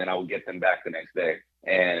 whatever, and then I would get them back the next day.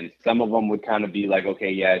 And some of them would kind of be like,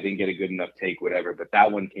 okay, yeah, I didn't get a good enough take, whatever. But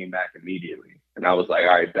that one came back immediately. And I was like,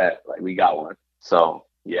 all right, bet. Like, we got one. So,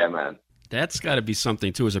 yeah, man. That's got to be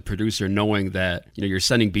something, too, as a producer, knowing that, you're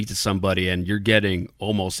sending beats to somebody and you're getting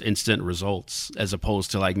almost instant results, as opposed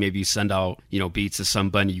to, like, maybe you send out, beats to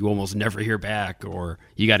somebody you almost never hear back, or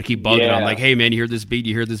you got to keep bugging on, like, hey, man, you hear this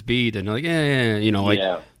beat, and they're like,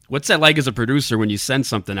 yeah. What's that like as a producer when you send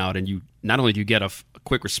something out and you not only do you get a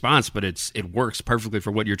quick response, but it works perfectly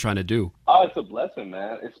for what you're trying to do? Oh, it's a blessing,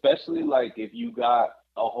 man. Especially like if you got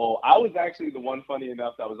a whole. I was actually the one, funny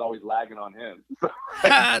enough, that was always lagging on him.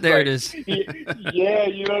 There it is. Yeah,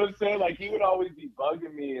 you know what I'm saying? Like, he would always be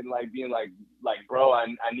bugging me and like being like, bro, I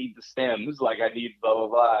need the stems. Like, I need blah blah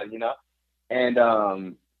blah. And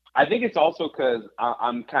I think it's also because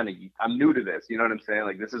I'm new to this. You know what I'm saying?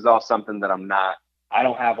 Like, this is all something that I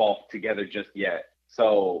don't have all together just yet.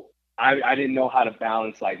 So I didn't know how to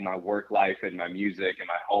balance like my work life and my music and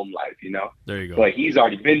my home life, There you go. But he's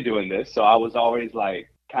already been doing this. So I was always like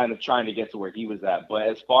kind of trying to get to where he was at. But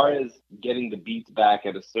as far as getting the beats back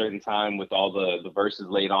at a certain time with all the verses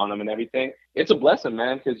laid on them and everything, it's a blessing,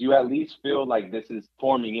 man, because you at least feel like this is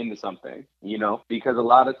forming into something, because a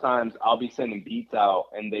lot of times I'll be sending beats out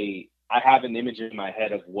and I have an image in my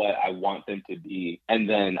head of what I want them to be, and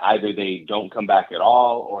then either they don't come back at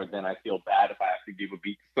all, or then I feel bad if I have to give a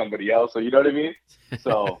beat to somebody else. So you know what I mean?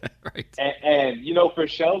 So, right. and you know, for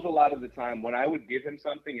Shells, a lot of the time when I would give him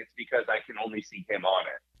something, it's because I can only see him on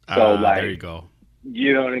it. So like, there you go.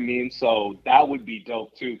 You know what I mean? So that would be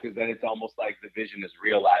dope too, because then it's almost like the vision is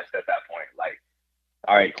realized at that point. Like,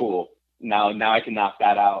 all right, cool. Now I can knock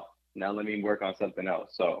that out. Now let me work on something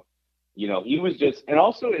else. So, you know, he was just, and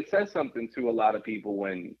also it says something to a lot of people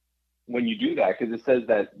when you do that, because it says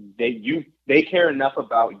that they care enough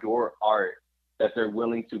about your art that they're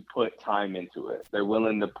willing to put time into it. They're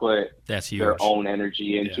willing to put their own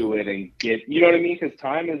energy into it and get, you know what I mean? Because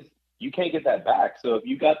time is, you can't get that back. So if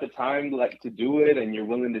you got the time like to do it and you're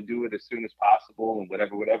willing to do it as soon as possible and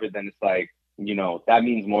whatever, then it's like, you know, that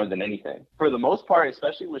means more than anything. For the most part,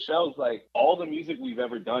 especially with Shells, like all the music we've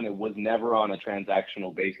ever done, it was never on a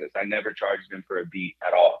transactional basis. I never charged him for a beat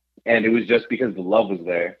at all. And it was just because the love was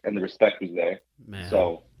there and the respect was there. Man.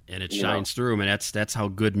 So, and it shines through, man. That's how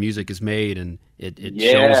good music is made, and it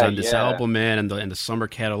shows on this album, man, and the summer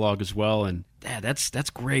catalog as well. And that's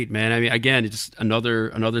great, man. I mean, again, it's just another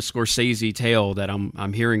Scorsese tale that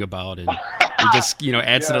I'm hearing about, and it just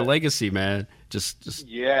adds to the legacy, man. Just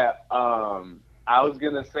yeah. I was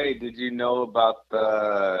gonna say, did you know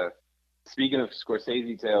about speaking of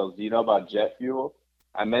Scorsese tales? Do you know about jet fuel?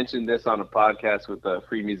 I mentioned this on a podcast with the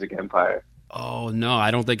Free Music Empire. Oh no,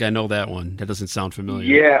 I don't think I know that one. That doesn't sound familiar.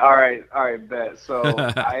 Yeah, all right, bet. So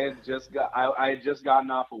I had just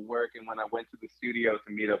gotten off of work, and when I went to the studio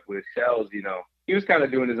to meet up with Shells, he was kind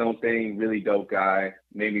of doing his own thing. Really dope guy,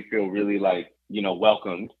 made me feel really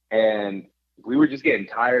welcomed. And we were just getting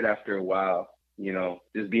tired after a while,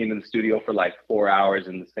 just being in the studio for like 4 hours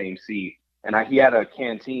in the same seat. And he had a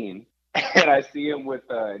canteen, and I see him with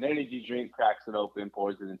an energy drink, cracks it open,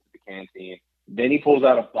 pours it into the canteen. Then he pulls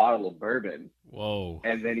out a bottle of bourbon. Whoa.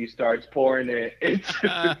 And then he starts pouring it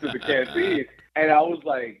into the canteen. And I was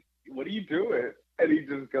like, what are you doing? And he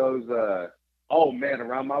just goes, oh, man,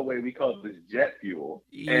 around my way, we call this jet fuel.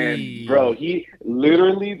 And, bro, he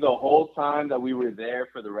literally the whole time that we were there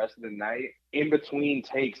for the rest of the night, in between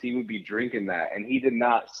takes, he would be drinking that. And he did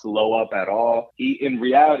not slow up at all. In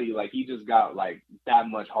reality, he just got, that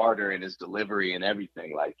much harder in his delivery and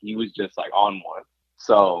everything. He was just, on one.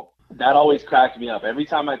 So that always cracked me up. Every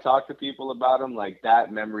time I talk to people about him,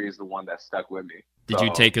 that memory is the one that stuck with me. Did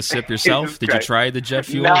you take a sip yourself? Did you try the jet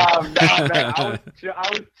fuel? No. I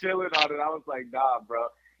was chilling on it. I was like, nah, bro.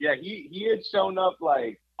 Yeah, he had shown up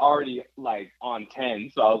already on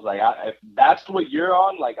 10. So I was like, if that's what you're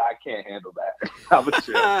on, I can't handle that. I was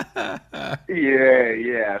chill.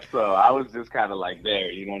 Yeah. So I was just kind of there.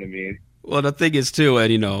 You know what I mean? Well, the thing is, too,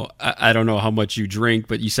 and, I don't know how much you drink,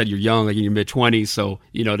 but you said you're young, in your mid-20s, so,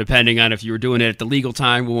 depending on if you were doing it at the legal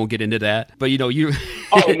time, we won't get into that. But, you...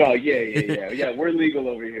 Oh, no, yeah, we're legal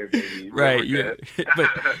over here, baby. Right, yeah.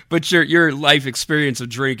 but your life experience of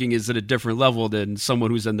drinking is at a different level than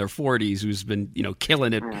someone who's in their 40s, who's been,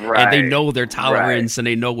 killing it, right, and they know their tolerance, and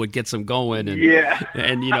they know what gets them going, and,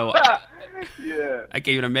 and yeah. I can't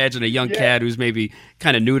even imagine a young cat who's maybe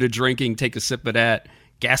kind of new to drinking, take a sip of that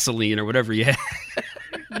gasoline or whatever you had.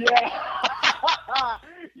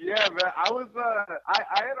 Yeah, man. I was I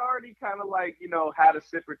had already kind of had a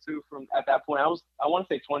sip or two from at that point. I want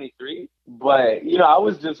to say 23, but I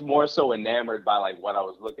was just more so enamored by what I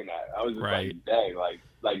was looking at. I was just dang,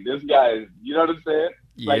 this guy, you know what I'm saying?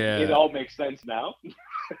 It all makes sense now.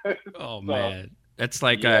 Oh man. That's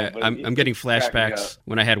I'm getting flashbacks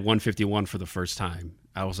when I had 151 for the first time.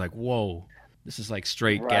 I was like, whoa. This is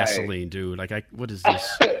straight gasoline, dude. What is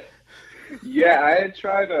this? Yeah, I had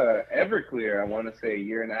tried Everclear, I want to say a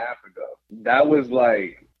year and a half ago. That was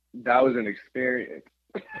an experience.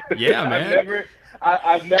 Yeah, man.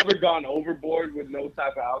 I've never gone overboard with no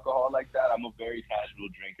type of alcohol like that. I'm a very casual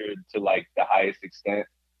drinker to the highest extent,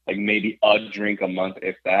 maybe a drink a month,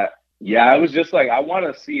 if that. Yeah, I was just I want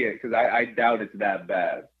to see it because I doubt it's that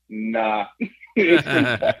bad. Nah. It's pretty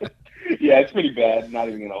bad. Yeah, it's pretty bad. Not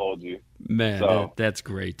even going to hold you. Man, so, that's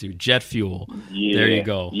great, dude. Jet fuel. Yeah, there you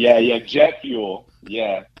go. Yeah, jet fuel.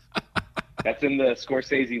 Yeah. That's in the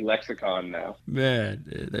Scorsese lexicon now. Man,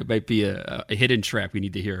 that might be a hidden trap we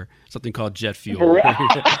need to hear. Something called jet fuel. For real.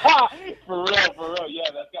 For real. Yeah,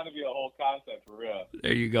 that's got to be a whole concept, for real.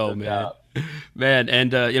 There you go, man. Man,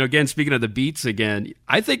 and, again, speaking of the beats again,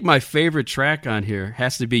 I think my favorite track on here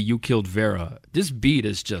has to be You Killed Vera. This beat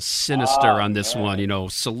is just sinister on this one.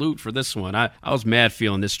 Salute for this one. I was mad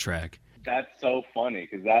feeling this track. That's so funny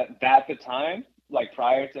because that at the time, like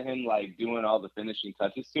prior to him like doing all the finishing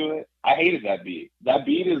touches to it, I hated that beat. That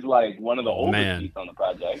beat is like one of the oldest beats on the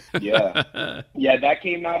project. Yeah. Yeah, that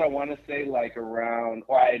came out, I want to say like around,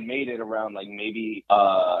 or I had made it around like maybe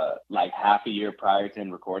like half a year prior to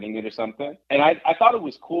him recording it or something. And I thought it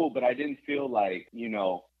was cool, but I didn't feel like, you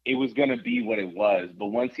know, it was going to be what it was. But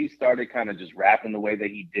once he started kind of just rapping the way that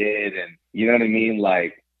he did, and you know what I mean?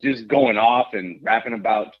 Like, just going off and rapping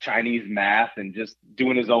about Chinese math and just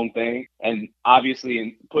doing his own thing. And obviously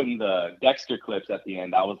in putting the Dexter clips at the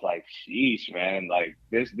end, I was like, sheesh, man, like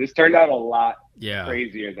this turned out a lot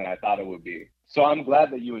crazier than I thought it would be. So I'm glad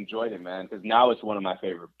that you enjoyed it, man, because now it's one of my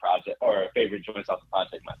favorite projects or favorite joints off the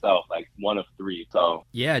project myself, like one of three. So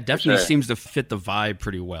yeah, it definitely seems to fit the vibe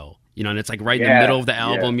pretty well. You know, and it's like right in the middle of the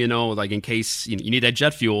album, you know, like in case you need that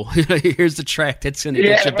jet fuel, here's the track that's going to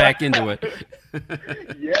get you back into it.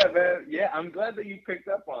 Yeah, man. Yeah, I'm glad that you picked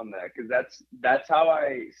up on that, because that's how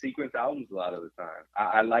I sequence albums a lot of the time.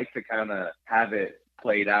 I like to kind of have it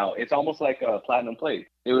played out. It's almost like a platinum plate.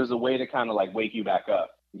 It was a way to kind of like wake you back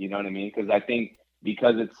up. You know what I mean? Because I think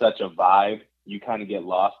because it's such a vibe, you kind of get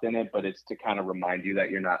lost in it, but it's to kind of remind you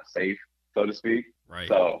that you're not safe, so to speak. Right.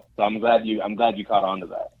 So I'm glad you caught on to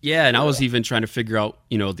that. Yeah, and I was even trying to figure out,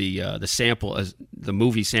 you know, the sample as the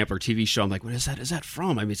movie sample or TV show. I'm like, what is that? Is that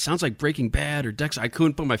from? I mean, it sounds like Breaking Bad or Dexter. I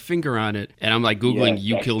couldn't put my finger on it, and I'm like Googling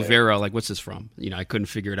 "You Killed Vera." Like, what's this from? You know, I couldn't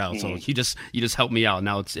figure it out. So you just helped me out.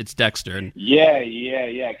 Now it's Dexter. And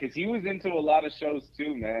yeah. Because he was into a lot of shows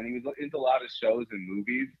too, man. He was into a lot of shows and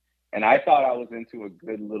movies. And I thought I was into a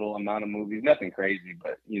good little amount of movies. Nothing crazy,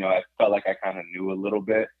 but, you know, I felt like I kind of knew a little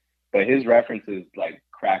bit. But his references, like,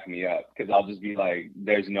 crack me up, because I'll just be like,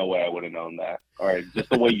 there's no way I would have known that. Or just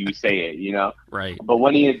the way you say it, you know? Right. But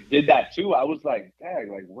when he did that, too, I was like, dang,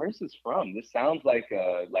 like, where's this from? This sounds like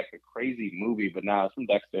a crazy movie, but nah, it's from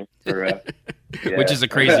Dexter. Which is a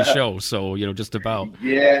crazy show, so, you know, just about.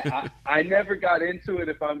 Yeah, I never got into it,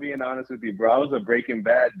 if I'm being honest with you, bro. I was a Breaking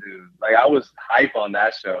Bad dude. Like, I was hype on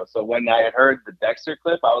that show. So when I had heard the Dexter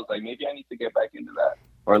clip, I was like, maybe I need to get back into that.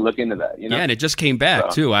 Or look into that, you know? Yeah, and it just came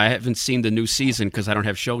back, too. I haven't seen the new season because I don't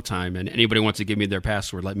have Showtime, and anybody wants to give me their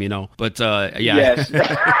password, let me know. But, yeah. Yes.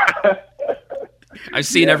 I've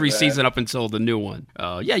seen every season up until the new one.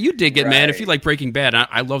 Yeah, you dig it, man. If you like Breaking Bad,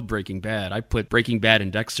 I loved Breaking Bad. I put Breaking Bad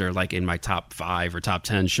and Dexter like in my top 5 or top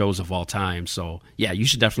 10 shows of all time. So yeah, you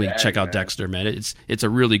should definitely check out Dexter, man. It's a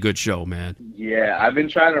really good show, man. Yeah, I've been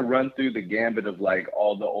trying to run through the gambit of like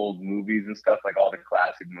all the old movies and stuff, like all the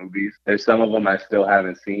classic movies. There's some of them I still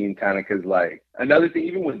haven't seen, kind of because like another thing,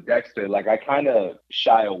 even with Dexter, like I kind of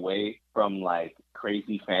shy away from like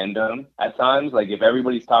crazy fandom at times. Like if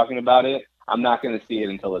everybody's talking about it, I'm not going to see it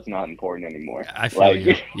until it's not important anymore. I feel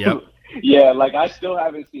you. Yep. Yeah, like I still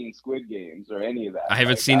haven't seen Squid Games or any of that. I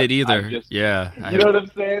haven't seen it either. You know what I'm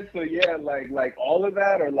saying? So yeah, like all of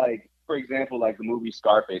that, or like, for example, like the movie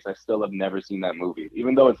Scarface, I still have never seen that movie,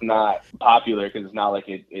 even though it's not popular because it's not like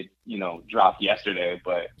it you know, dropped yesterday.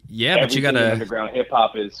 But yeah, but you gotta underground hip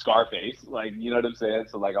hop is Scarface, like, you know what I'm saying?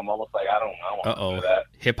 So like I'm almost like I don't want to do that.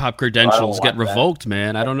 Hip hop credentials get revoked,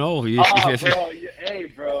 man. I don't know. Bro,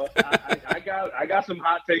 hey, bro, I got some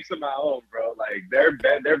hot takes of my own, bro. Like they're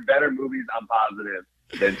better movies, I'm positive,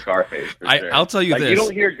 than Scarface. Sure. I'll tell you this. You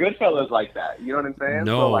don't hear Goodfellas like that. You know what I'm saying?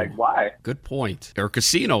 No. So, like, why? Good point. Or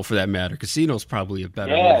Casino, for that matter. Casino's probably a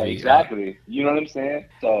better movie. Yeah, exactly. You know what I'm saying?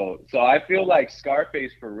 So I feel like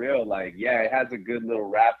Scarface, for real, like, yeah, it has a good little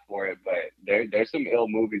rap for it, but there's some ill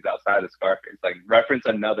movies outside of Scarface. Like, reference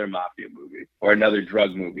another mafia movie or another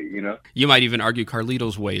drug movie, you know? You might even argue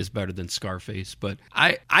Carlito's Way is better than Scarface, but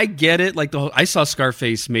I get it. Like, I saw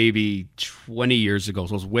Scarface maybe 20 years ago,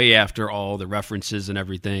 so it was way after all the references and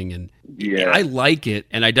everything, and I like it,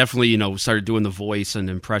 and I definitely, you know, started doing the voice and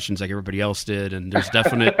impressions like everybody else did, and there's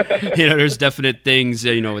definite there's definite things,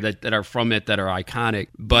 you know, that are from it that are iconic,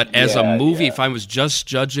 but as a movie, if I was just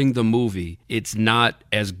judging the movie, it's not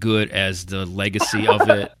as good as the legacy of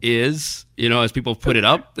it is, you know, as people put it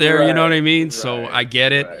up there, you know what I mean? So I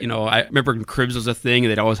get it. You know, I remember when Cribs was a thing,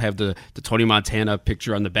 and they'd always have the Tony Montana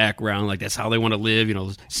picture on the background, like that's how they want to live, you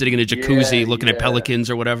know, sitting in a jacuzzi looking at pelicans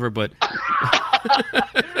or whatever, but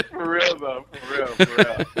for real though, for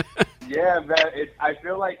real. Yeah, man. I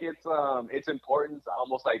feel like its importance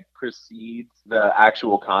almost like precedes the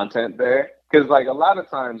actual content there, because like a lot of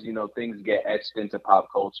times, you know, things get etched into pop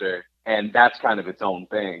culture, and that's kind of its own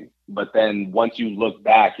thing. But then once you look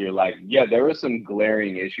back, you're like, yeah, there were some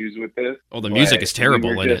glaring issues with this. Oh, the music is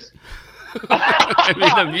terrible in it. I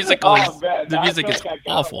mean, the music is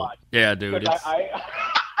awful. Yeah, dude.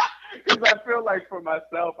 Because I feel like for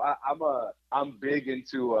myself, I'm big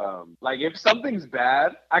into like if something's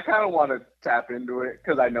bad, I kind of want to tap into it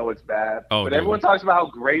because I know it's bad. Oh, but dude. everyone talks about how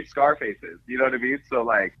great Scarface is. You know what I mean? So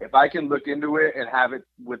like, if I can look into it and have it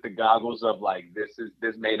with the goggles of like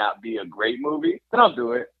this may not be a great movie, then I'll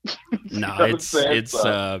do it. No, it's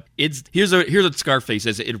here's what Scarface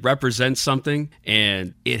is. It represents something,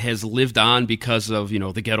 and it has lived on because of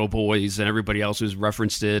the Ghetto Boys and everybody else who's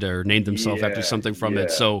referenced it or named themselves after something from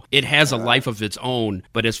it. So it has a life of its own.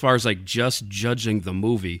 But as far as like just judging the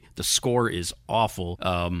movie, the score is awful.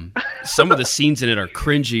 Some of the scenes in it are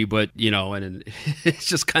cringy, but and it's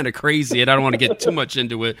just kind of crazy. And I don't want to get too much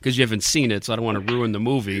into it because you haven't seen it, so I don't want to ruin the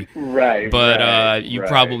movie. Right. But you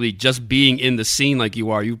probably just being in the scene like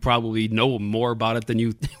you are, you probably know more about it than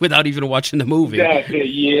you without even watching the movie.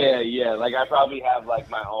 Yeah. Like I probably have like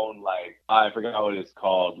my own I forgot what it's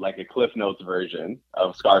called, like a Cliff Notes version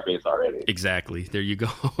of Scarface already. Exactly. There you go.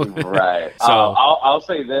 Right. So I'll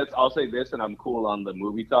say this, and I'm cool on the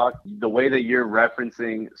movie talk. The way that you're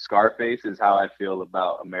referencing Scarface is how I feel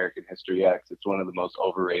about American History X. It's one of the most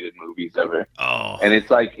overrated movies ever. Oh. And it's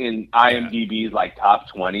like in IMDb's like top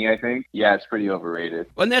 20, I think. Yeah, it's pretty overrated.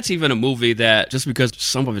 Well, and that's even a movie that just because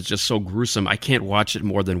some of it's just so gruesome, I can't watch it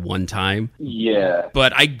more than one time. Yeah.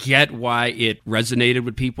 But I get why it resonated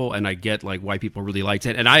with people, and I get like why people really liked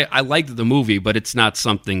it. And I liked the movie, but it's not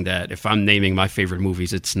something that if I'm naming my favorite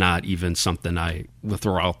movies, it's not even something I will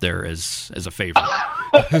throw out there as a favorite.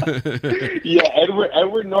 Yeah,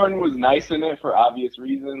 Edward Norton was nice in it for obvious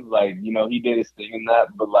reasons. Like, he did his thing in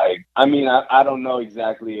that. But like, I mean, I don't know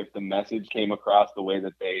exactly if the message came across the way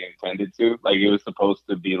that they intended to. Like, it was supposed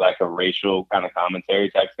to be like a racial kind of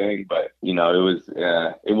commentary type thing, but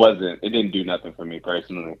it didn't do nothing for me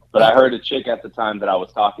personally. But I heard a chick at the time that I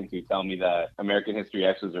was talking to tell me that American History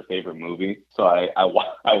X was her favorite movie. So I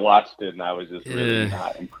watched it and I was just really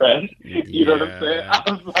not impressed. You know what I'm saying?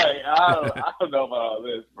 I was like, I don't know about all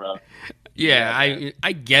this, bro. Yeah,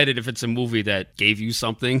 I get it if it's a movie that gave you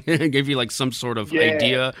something, gave you like some sort of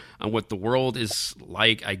idea on what the world is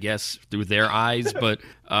like, I guess, through their eyes. But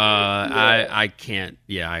I can't.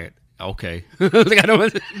 Yeah, okay. Like, I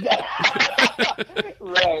don't.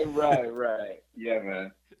 Right. Yeah,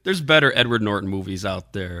 man. There's better Edward Norton movies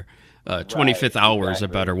out there. 25th Hour is a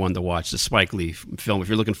better one to watch. The Spike Lee film. If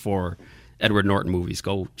you're looking for Edward Norton movies,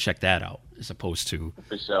 go check that out as opposed to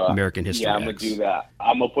American History X. Yeah, I'm going to do that.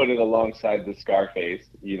 I'm going to put it alongside the Scarface.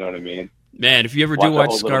 You know what I mean? Man, if you ever do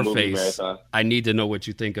watch Scarface, I need to know what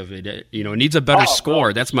you think of it. It needs a better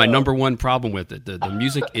score. That's my number one problem with it. The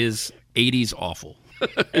music is 80s awful.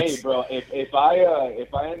 Hey, bro, if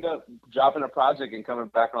I end up dropping a project and coming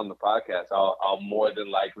back on the podcast, I'll more than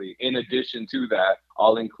likely, in addition to that,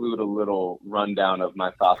 I'll include a little rundown of my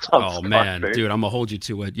thoughts on Scarface. Man, dude, I'm gonna hold you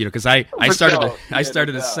to it. Because I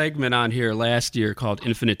started a segment on here last year called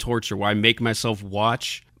Infinite Torture, where I make myself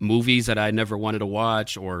watch movies that I never wanted to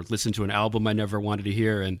watch or listen to an album I never wanted to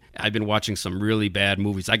hear, and I've been watching some really bad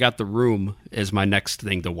movies. I got The Room as my next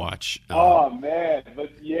thing to watch. Oh man, but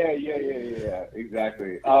yeah,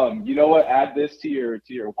 exactly. You know what? Add this to your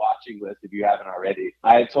watching list if you haven't already.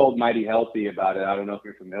 I had told Mighty Healthy about it. I don't know if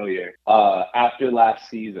you're familiar. After Last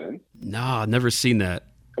Season. No, I've never seen that.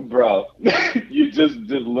 Bro, you just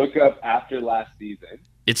look up After Last Season.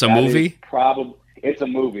 It's a movie? It's a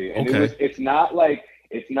movie, and okay. It's not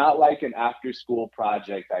like an after-school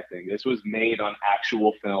project, I think. This was made on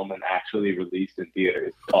actual film and actually released in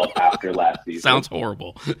theaters, called After Last Season. Sounds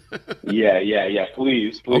horrible. Yeah.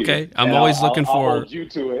 Please. Okay, I'm always looking for... I'll hold you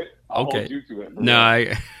to it. Hold you to it. No,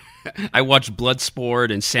 I watch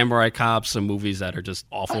Bloodsport and Samurai Cop, some movies that are just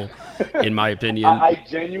awful, in my opinion. I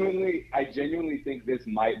genuinely think this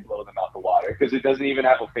might blow them out the water because it doesn't even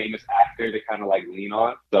have a famous actor to kind of like lean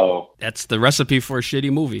on. So that's the recipe for a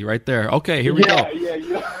shitty movie right there. Okay, here we go. Yeah. You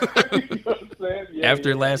know what I'm saying?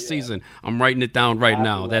 After Last Season, I'm writing it down right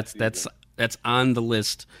now. That's on the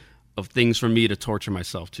list of things for me to torture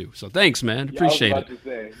myself to. So thanks, man. Appreciate it. To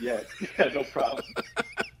say, yeah, no problem.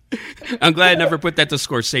 I'm glad I never put that to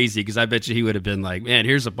Scorsese because I bet you he would have been like, man,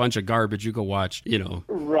 here's a bunch of garbage you go watch,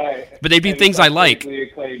 Right. But they'd be things I like.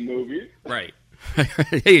 Acclaimed movies. Right. Hey,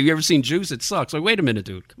 have you ever seen Juice? It sucks. Like, wait a minute,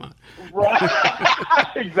 dude. Come on.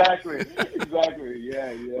 Right. Exactly.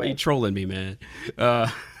 Yeah. Why are you trolling me, man?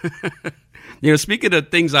 Speaking of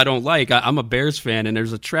things I don't like, I'm a Bears fan, and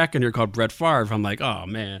there's a track in here called Brett Favre. I'm like, oh,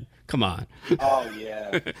 man, come on. Oh,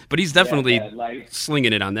 yeah. But he's definitely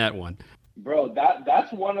slinging it on that one. Bro,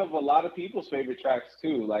 that's one of a lot of people's favorite tracks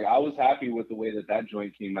too. Like, I was happy with the way that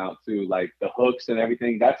joint came out too. Like the hooks and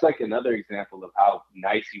everything. That's like another example of how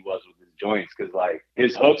nice he was with his joints, because like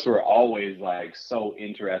his hooks were always like so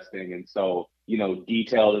interesting and so, you know,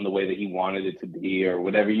 detailed in the way that he wanted it to be or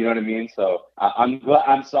whatever, you know what I mean? So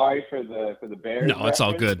I'm sorry for the Bears. No, it's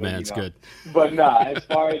all good, man. But, it's good. But nah, as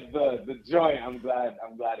far as the joint, I'm glad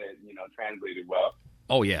it, you know, translated well.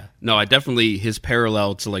 Oh, yeah. No, I definitely, his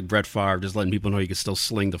parallel to like Brett Favre, just letting people know you can still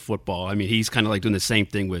sling the football. I mean, he's kind of like doing the same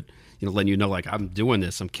thing with, you know, letting you know, like, I'm doing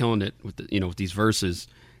this. I'm killing it with, you know, with these verses,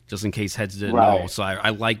 just in case heads didn't know. So I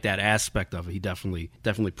like that aspect of it. He definitely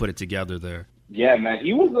put it together there. Yeah, man.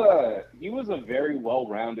 He was a very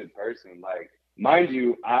well-rounded person. Like, mind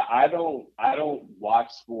you, I don't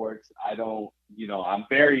watch sports. I don't, you know, I'm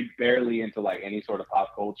very barely into like any sort of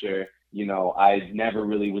pop culture. You know, I never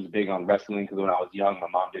really was big on wrestling because when I was young, my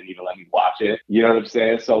mom didn't even let me watch it. You know what I'm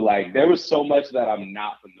saying? So, like, there was so much that I'm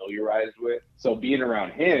not familiarized with. So being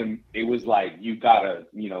around him, it was like, you gotta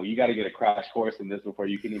get a crash course in this before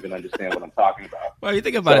you can even understand what I'm talking about. Well, you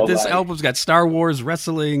think about it. This album's got Star Wars,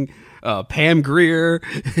 wrestling, Pam Grier,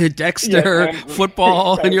 Dexter,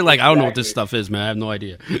 football, and you're like, I don't know what this stuff is, man. I have no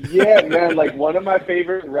idea. Yeah, man. Like, one of my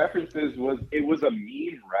favorite references was a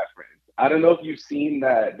meme reference. I don't know if you've seen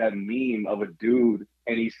that meme of a dude,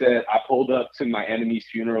 and he said, I pulled up to my enemy's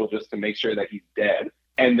funeral just to make sure that he's dead.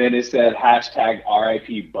 And then it said hashtag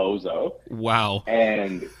RIP Bozo. Wow.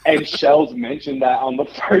 And Shells mentioned that on the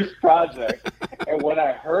first project. And when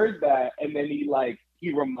I heard that, and then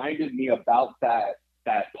he reminded me about that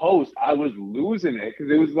post, I was losing it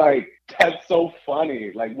because it was like, that's so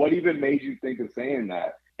funny. Like, what even made you think of saying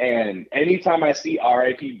that? And anytime I see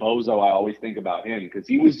RIP Bozo, I always think about him because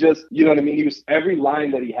he was just, you know what I mean? Every line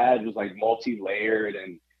that he had was like multi-layered,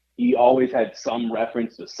 and he always had some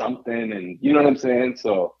reference to something, and you know what I'm saying?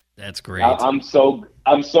 So that's great. I'm so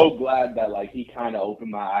glad that like he kind of opened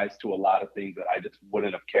my eyes to a lot of things that I just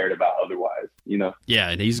wouldn't have cared about otherwise, you know? Yeah,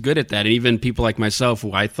 and he's good at that. And even people like myself,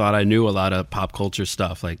 who I thought I knew a lot of pop culture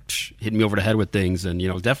stuff, like hitting me over the head with things, and you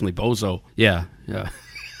know, definitely Bozo. Yeah.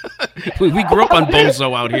 We grew up on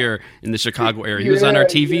Bozo out here in the Chicago area. He was on our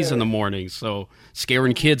TVs in the morning, so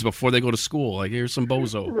scaring kids before they go to school. Like, here's some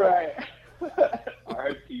Bozo. Right.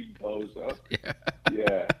 R.I.P. Bozo.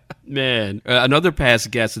 Yeah. Man, another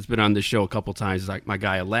past guest that's been on the show a couple times is like my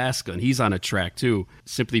guy Alaska, and he's on a track too,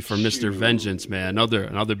 simply for Mr. Vengeance, man.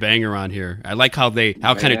 Another banger on here. I like how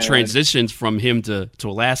kind of transitions from him to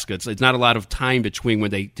Alaska. It's not a lot of time between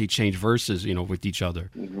when they change verses, you know, with each other.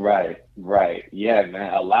 Right. Yeah,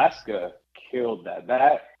 man. Alaska killed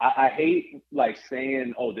that. I hate like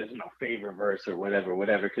saying, oh, this is my favorite verse or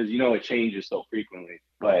whatever, because you know it changes so frequently.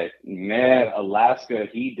 But man, Alaska,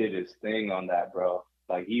 he did his thing on that, bro.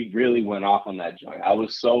 Like, he really went off on that joint. I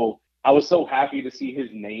was so happy to see his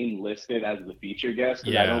name listed as the feature guest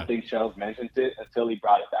because I don't think Shells mentioned it until he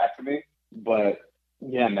brought it back to me. But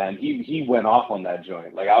yeah, man, he went off on that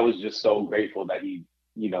joint. Like, I was just so grateful that he,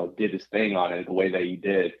 you know, did his thing on it the way that he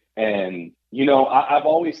did. And, you know, I've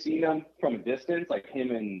always seen him from a distance, like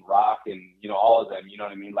him and Rock and, you know, all of them, you know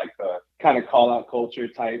what I mean? Like the kind of call out culture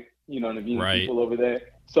type, you know what I mean? Right. People over there.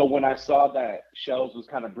 So when I saw that Shells was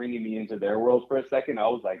kind of bringing me into their world for a second, I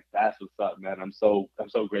was like, that's what's up, man. I'm so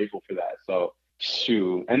grateful for that. So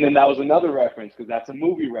shoot. And then that was another reference because that's a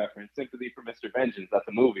movie reference, Sympathy for Mr. Vengeance. That's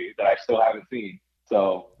a movie that I still haven't seen.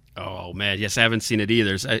 So. Oh man, yes, I haven't seen it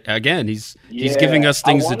either. Again, he's giving us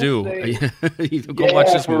things to do. Go watch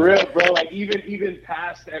this movie. For real, bro. Like even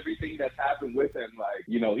past everything that's happened with him, like,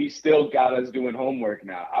 you know, he's still got us doing homework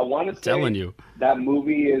now. I want to say telling you that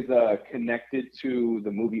movie is connected to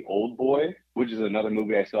the movie Old Boy, which is another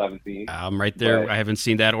movie I still haven't seen. I'm right there. But I haven't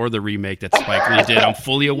seen that or the remake that Spike Lee did. I'm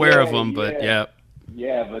fully aware of them, but yeah.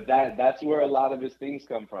 Yeah, but that's where a lot of his things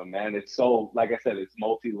come from, man. It's so, like I said, it's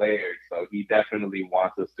multi-layered. So he definitely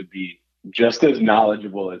wants us to be just as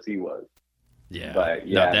knowledgeable as he was. Yeah. But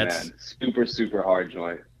yeah, man, super, super hard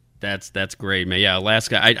joint. That's great, man. Yeah,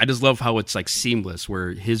 Alaska. I just love how it's like seamless,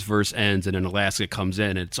 where his verse ends and then Alaska comes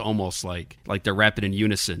in. And it's almost like they're rapping in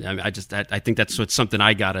unison. I mean, I think that's something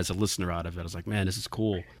I got as a listener out of it. I was like, man, this is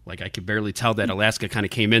cool. Like, I could barely tell that Alaska kind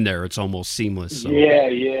of came in there. It's almost seamless. So.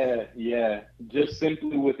 Yeah. Just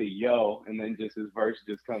simply with a yo, and then just his verse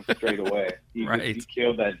just comes straight away. He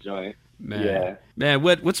killed that joint. Man,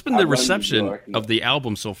 what's been the reception of the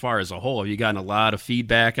album so far as a whole? Have you gotten a lot of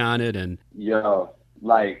feedback on it? And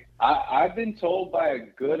like, I've been told by a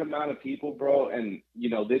good amount of people, bro, and, you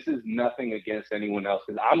know, this is nothing against anyone else,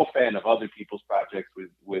 because I'm a fan of other people's projects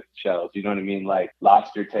with Shells, you know what I mean? Like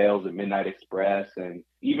Lobster Tales and Midnight Express, and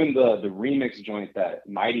even the remix joint that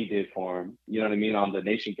Mighty did for him, you know what I mean, on the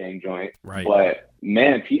Nation Gang joint. Right. But,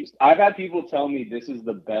 man, I've had people tell me this is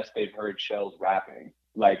the best they've heard Shells rapping.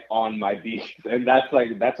 like on my beats, and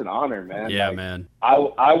that's an honor, man. Yeah, like, man.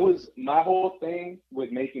 My whole thing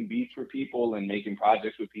with making beats for people and making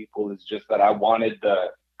projects with people is just that I wanted the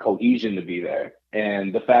cohesion to be there,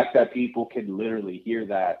 and the fact that people could literally hear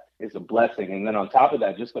that is a blessing. And then on top of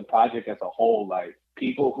that, just the project as a whole, like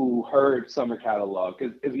people who heard Summer Catalog,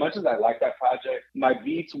 because as much as I like that project, my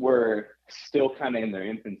beats were still kind of in their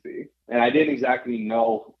infancy, and I didn't exactly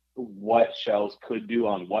know what Shells could do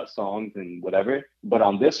on what songs and whatever. But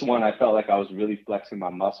on this one, I felt like I was really flexing my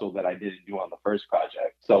muscle that I didn't do on the first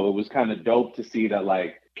project. So it was kind of dope to see that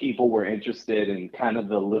like people were interested in kind of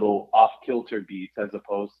the little off-kilter beats as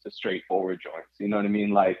opposed to straightforward joints. You know what I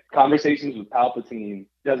mean? Like Conversations with Palpatine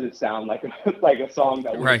doesn't sound like a song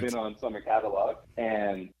that would have been on Summer Catalog.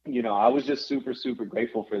 And, you know, I was just super, super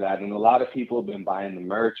grateful for that. And a lot of people have been buying the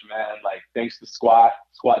merch, man. Like thanks to Squat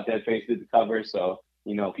Deadface did the cover. So,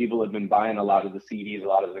 you know, people have been buying a lot of the CDs, a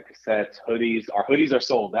lot of the cassettes, hoodies. Our hoodies are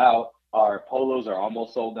sold out. Our polos are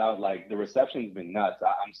almost sold out. Like the reception's been nuts.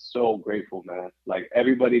 I'm so grateful, man. Like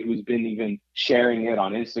everybody who's been even sharing it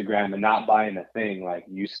on Instagram and not buying a thing, like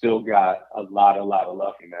you still got a lot of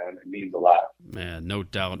love, man. It means a lot. Man, no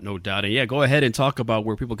doubt, no doubt. And yeah, go ahead and talk about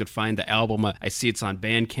where people could find the album. I see it's on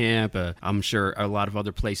Bandcamp. I'm sure a lot of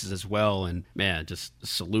other places as well. And man, just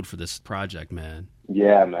salute for this project, man.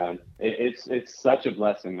 Yeah, man. It's such a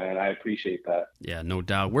blessing, man. I appreciate that. Yeah, no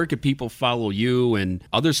doubt. Where can people follow you and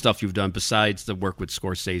other stuff you've done besides the work with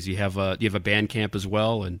Scorsese? You have a Bandcamp as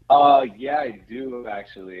well? And yeah, I do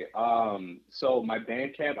actually. So my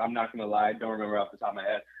Bandcamp, I'm not gonna lie, I don't remember off the top of my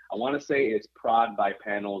head. I want to say it's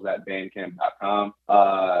prodbypanels@bandcamp.com.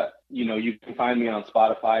 You know, you can find me on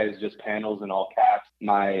Spotify as just Panels in all caps.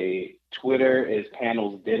 My Twitter is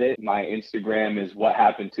Panels Did It. My Instagram is What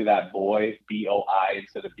Happened to That Boy, BOI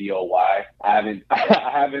instead of BOY. I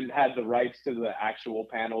haven't had the rights to the actual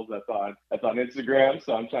panels that's on Instagram,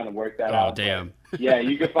 so I'm trying to work that out. Oh, damn. Yeah,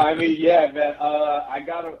 you can find me. Yeah, man. I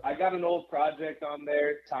got an old project on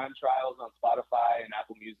there, Time Trials on Spotify and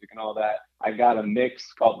Apple Music and all that. I got a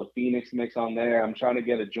mix called the Phoenix Mix on there. I'm trying to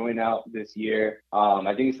get a joint out this year.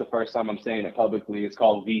 I think it's the first time I'm saying it publicly. It's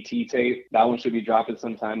called VT Tape. That one should be dropping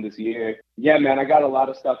sometime this year. Yeah, man, I got a lot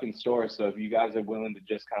of stuff in store. So if you guys are willing to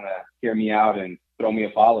just kind of hear me out and throw me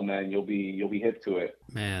a follow, man, you'll be hip to it.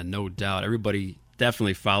 Man, no doubt. Everybody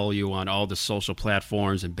definitely follow you on all the social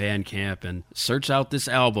platforms and Bandcamp and search out this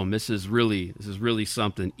album. This is really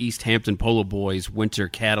something. East Hampton Polo Boys Winter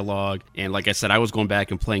Catalog. And like I said, I was going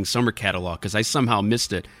back and playing Summer Catalog because I somehow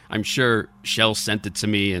missed it. I'm sure Shell sent it to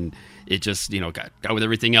me and it just, you know, got with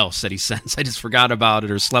everything else that he sends. I just forgot about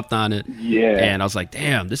it or slept on it. Yeah. And I was like,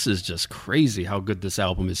 damn, this is just crazy how good this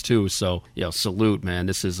album is too. So, you know, salute, man.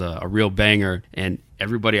 This is a real banger. And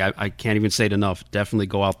everybody, I can't even say it enough. Definitely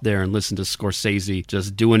go out there and listen to Scorsese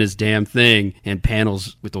just doing his damn thing and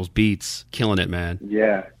Panels with those beats. Killing it, man.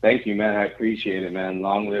 Yeah. Thank you, man. I appreciate it, man.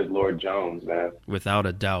 Long live Lord Jones, man. Without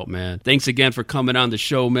a doubt, man. Thanks again for coming on the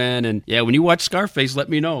show, man. And yeah, when you watch Scarface, let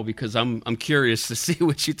me know because I'm curious to see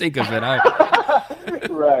what you think of it.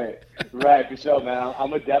 Right, for sure, man. I'm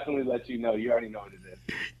going to definitely let you know. You already know what it is.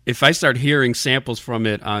 If I start hearing samples from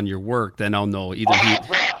it on your work, then I'll know either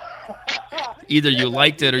you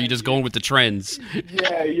liked it or you're just going with the trends.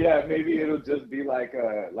 Yeah. Maybe it'll just be like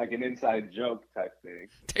an inside joke type thing.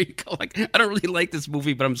 There you go. Like, I don't really like this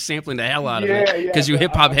movie, but I'm sampling the hell out of it because you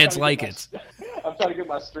hip hop heads like it. I'm trying to get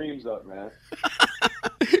my streams up, man.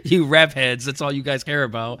 You rap heads, that's all you guys care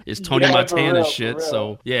about is Tony Montana shit.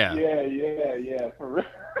 So yeah, for real.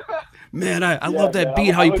 Man, I love that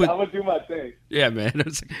beat. I'm gonna do my thing. Yeah, man.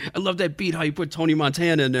 I love that beat. How you put Tony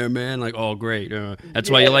Montana in there, man. Like, oh, great. That's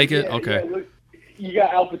why you like it. Okay. Look, you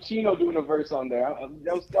got Al Pacino doing a verse on there.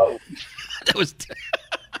 That was dope. That was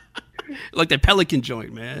like that Pelican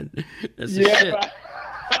joint, man. That's the shit.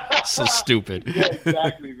 So stupid. Yeah,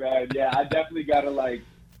 exactly, man. Yeah, I definitely gotta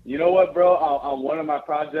you know what, bro? On one of my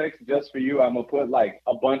projects, just for you, I'm gonna put like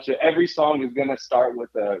a bunch of every song is gonna start with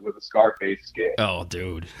a Scarface skit. Oh,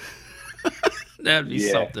 dude, that'd be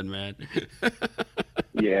something, man.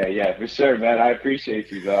 Yeah, for sure, man. I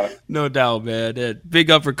appreciate you, dog. No doubt, man.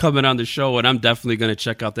 Big up for coming on the show, and I'm definitely gonna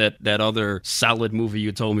check out that other solid movie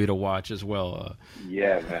you told me to watch as well.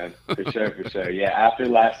 Yeah, man, for sure. Yeah, after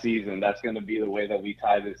last season, that's gonna be the way that we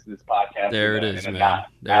tie this podcast. There it is, man.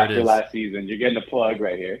 After last season, you're getting a plug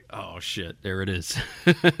right here. Oh shit, there it is.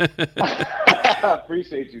 I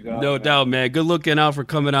appreciate you, dog. No doubt, man. Good looking out for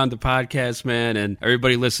coming on the podcast, man. And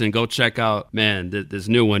everybody listening, go check out, man, this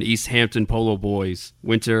new one, East Hampton Polo Boys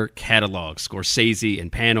Winter Catalog. Scorsese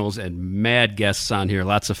and Panels and mad guests on here.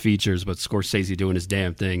 Lots of features, but Scorsese doing his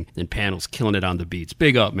damn thing and Panels killing it on the beats.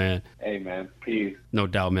 Big up, man. Hey, man. Peace. No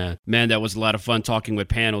doubt, man. Man, that was a lot of fun talking with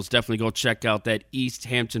Panels. Definitely go check out that East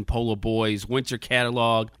Hampton Polo Boys Winter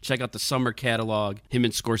Catalog. Check out the Summer Catalog. Him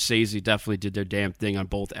and Scorsese definitely did their damn thing on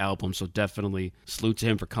both albums, so definitely salute to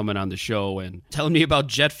him for coming on the show and telling me about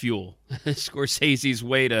jet fuel. Scorsese's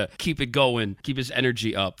way to keep it going, keep his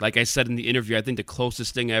energy up. Like I said in the interview, I think the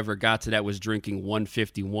closest thing I ever got to that was drinking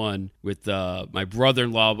 151 with my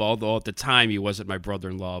brother-in-law, although at the time he wasn't my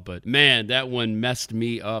brother-in-law. But man, that one messed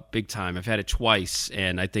me up big time. I've had it twice,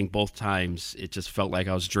 and I think both times it just felt like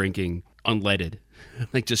I was drinking unleaded,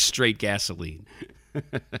 like just straight gasoline.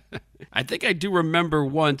 I think I do remember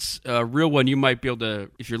once, real one, you might be able to,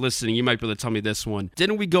 if you're listening, you might be able to tell me this one.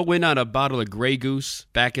 Didn't we go in on a bottle of Grey Goose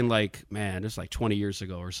back in it's like 20 years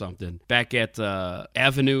ago or something, back at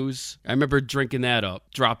Avenues? I remember drinking that up,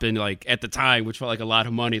 dropping at the time, which felt like a lot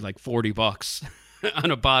of money, like $40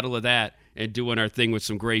 on a bottle of that and doing our thing with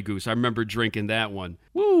some Grey Goose. I remember drinking that one.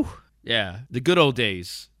 Woo! Yeah, the good old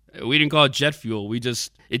days. We didn't call it jet fuel.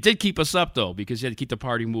 It did keep us up, though, because you had to keep the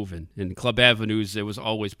party moving. In Club Avenues, it was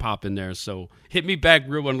always popping there. So hit me back,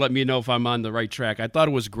 real one, let me know if I'm on the right track. I thought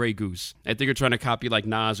it was Grey Goose. I think you're trying to copy like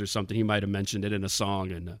Nas or something. He might have mentioned it in a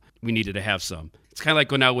song, and we needed to have some. It's kind of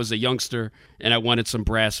like when I was a youngster and I wanted some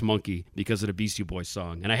Brass Monkey because of the Beastie Boys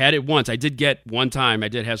song. And I had it once. I did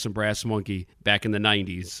have some Brass Monkey back in the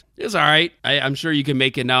 90s. It was all right. I'm sure you can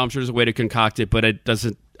make it now. I'm sure there's a way to concoct it, but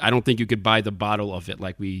I don't think you could buy the bottle of it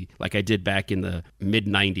like I did back in the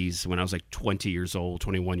mid-90s when I was like 21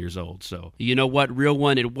 years old. So, you know what, real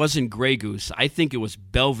one? It wasn't Grey Goose. I think it was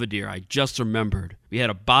Belvedere. I just remembered. We had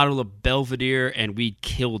a bottle of Belvedere and we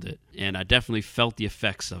killed it. And I definitely felt the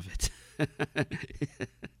effects of it.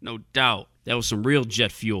 No doubt. That was some real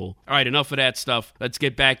jet fuel. All right, enough of that stuff. Let's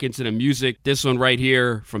get back into the music. This one right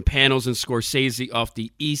here from Panels and Scorsese off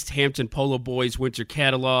the East Hampton Polo Boys Winter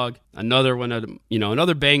Catalog. Another one of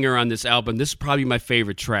another banger on this album. This is probably my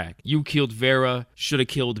favorite track. You Killed Vera, Shoulda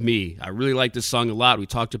Killed Me. I really like this song a lot. We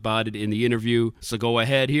talked about it in the interview. So go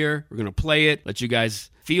ahead here. We're going to play it. Let you guys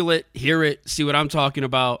feel it, hear it, see what I'm talking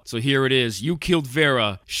about. So here it is. You Killed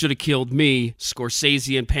Vera, Shoulda Killed Me.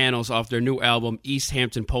 Scorsese and Panels off their new album, East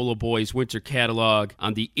Hampton Polo Boys Winter Catalog,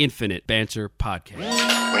 on the Infinite Banter Podcast.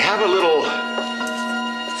 We have a little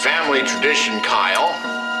family tradition, Kyle,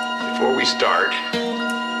 before we start,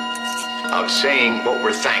 of saying what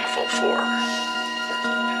we're thankful for.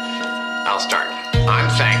 I'll start. I'm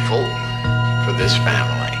thankful for this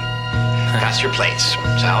family. Pass your plates,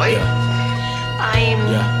 Sally.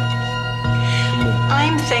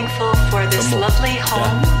 I'm thankful for this lovely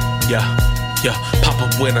home. Yeah, pop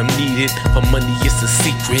up when I'm needed. For money, it's a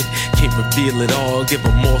secret. Can't reveal it all. Give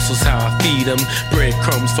them morsels how I feed them.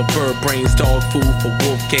 Breadcrumbs for bird brains, dog food for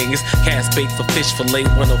wolf gangs. Cast bait for fish fillet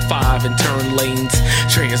 105 and turn lanes.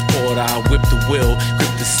 Transport, I whip the wheel,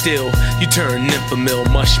 grip the steel. You turn nymphomill,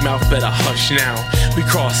 mush mouth, better hush now. We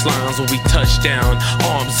cross lines when we touch down.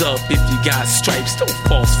 Arms up if you got stripes. Don't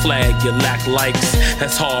false flag, you lack likes.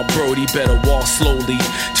 That's hard, Brody, better walk slowly.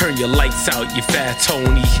 Turn your lights out, you fat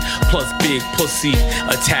Tony. Plus big pussy,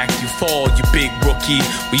 attack you fall, you big rookie.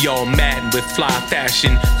 We all Madden with fly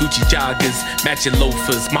fashion, Gucci joggers, matching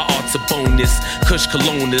loafers. My art's a bonus, Kush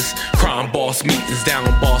Colonnas, crime boss meetings down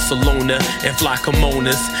in Barcelona, and fly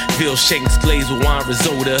kimonos. Bill Shanks glazed with wine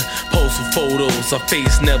risotto. Pose for photos, our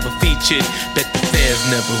face never featured. Bet the fans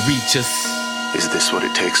never reach us. Is this what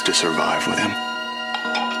it takes to survive with him?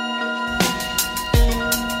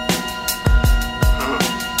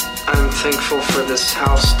 I'm thankful for this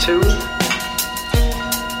house too.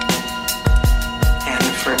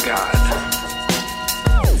 For God.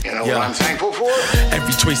 You know what I'm thankful for?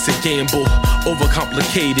 Every choice a gamble,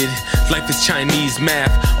 overcomplicated. Life is Chinese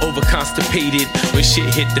math, overconstipated. When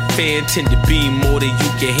shit hit the fan, tend to be more than you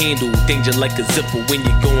can handle. Danger like a zipper when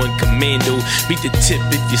you're going commando. Meet the tip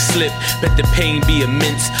if you slip, bet the pain be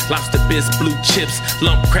immense. Lobster bits, blue chips,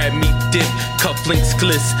 lump crab meat dip, cufflinks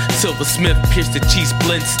gliss. Silversmith pierce the cheese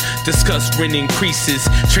splints. Discuss rent increases,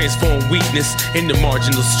 transform weakness into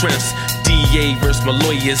marginal strengths. DA versus my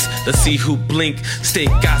lawyers, let's see who blink. Steak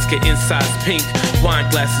Oscar insides pink, wine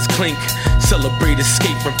glasses clink. Celebrate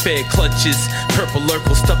escape from fed clutches. Purple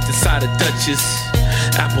Urkel stuffed inside a Duchess.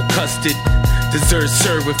 Apple custard, dessert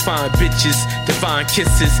served with fine bitches. Divine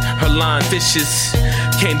kisses, her line vicious.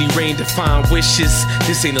 Candy rain, define wishes.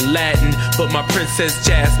 This ain't Aladdin, but my Princess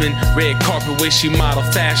Jasmine. Red carpet where she model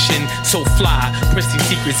fashion. So fly, princely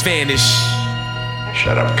secrets vanish.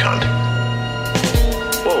 Shut up, cunt.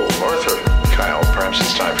 Whoa, Arthur. Kyle, perhaps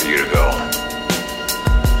it's time for you to go.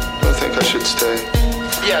 I think I should stay.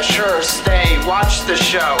 Yeah, sure, stay. Watch the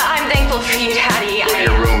show. I'm thankful for you, Daddy. Go to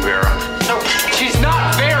your room, Vera. No, she's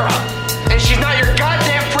not Vera. And she's not your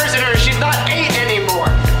goddamn prisoner. She's not 8 anymore.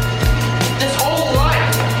 This whole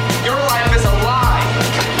life, your life is a lie.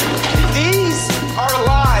 These are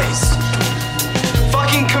lies.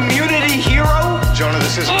 Fucking community hero. Jonah,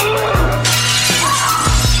 this isn't...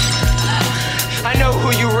 I know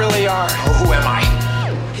who you really are. Oh, who am I?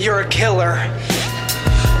 You're a killer. I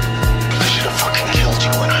should have fucking killed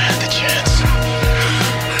you when I had the chance.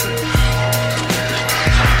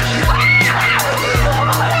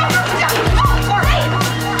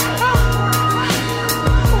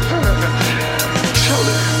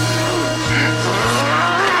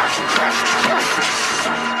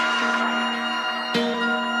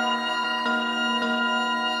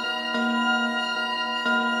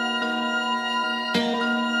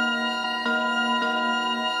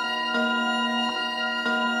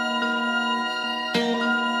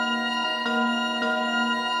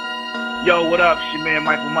 Yo, what up? It's your man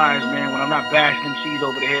Michael Myers, man. When I'm not bashing MCs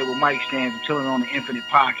over the head with mic stands, I'm chilling on the Infinite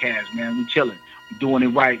Podcast, man. We chilling. We doing it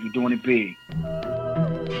right. We doing it big.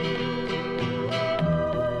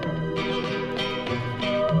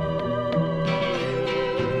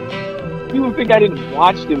 People think I didn't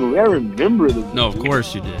watch the movie. I remember the movie. No, of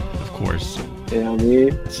course you did. Of course. You know what I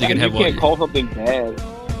mean? So you can't call something bad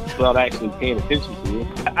without actually paying attention to it.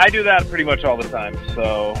 I do that pretty much all the time,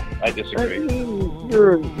 so I disagree.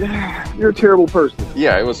 You're a terrible person.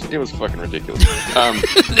 Yeah, it was fucking ridiculous.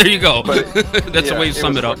 There you go. But, That's the way you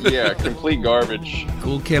sum it up. Yeah, complete garbage.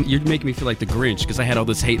 Cool, Kim. You're making me feel like the Grinch because I had all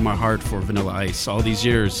this hate in my heart for Vanilla Ice all these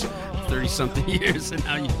years. 30-something years, and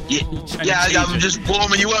now I'm just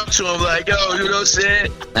warming you up to him, like, yo, you know what I'm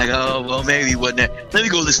saying? Like, oh, well, maybe wasn't that. Let me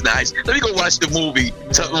go listen to Ice. Let me go watch the movie.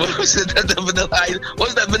 So, what was it, the Vanilla Ice?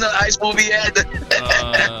 What's that Vanilla Ice movie at?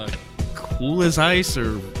 Cool as Ice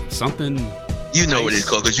or something. You know what it's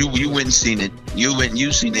called because you went and seen it. You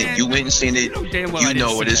seen it. You went and seen it. You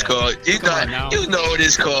know what it's called. You know what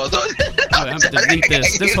it's called. I'm going to delete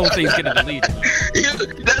this. This whole thing's getting deleted.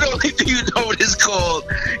 Not only do you know what it's called,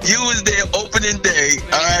 you was there opening day.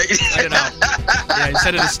 All right. I know. Yeah,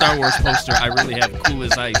 instead of the Star Wars poster, I really have Cool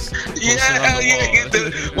as Ice. Yeah,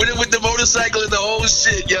 with the motorcycle and the whole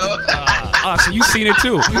shit, yo. So you seen it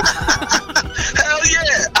too? Hell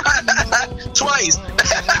yeah, twice.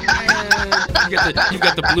 You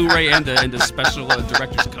got the Blu-ray and the special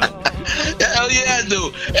director's cut. Hell yeah, I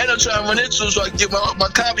do. And I'm trying to run into so I can get my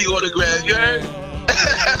copy autographed. You heard?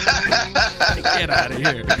 Get out of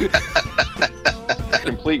here.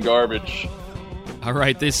 Complete garbage. All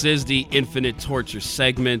right, this is the Infinite Torture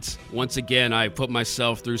segment. Once again, I put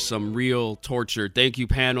myself through some real torture. Thank you,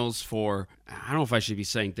 panels, for... I don't know if I should be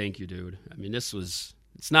saying thank you, dude. I mean, it's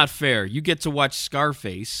not fair. You get to watch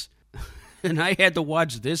Scarface, and I had to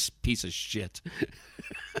watch this piece of shit.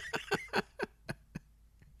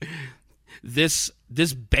 This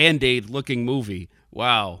Band-Aid looking movie.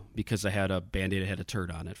 Wow, because I had a Band-Aid that had a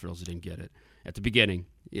turd on it, for those who didn't get it. At the beginning.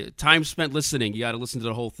 Time spent listening. You got to listen to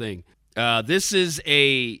the whole thing. This is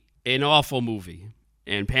an awful movie,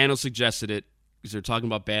 and panel suggested it because they're talking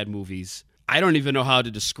about bad movies. I don't even know how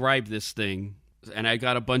to describe this thing, and I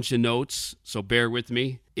got a bunch of notes, so bear with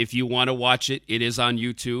me. If you want to watch it, it is on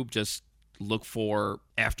YouTube. Just look for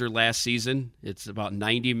After Last Season. It's about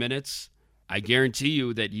 90 minutes. I guarantee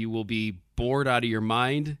you that you will be bored out of your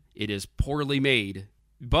mind. It is poorly made,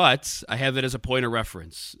 but I have it as a point of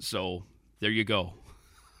reference, so there you go.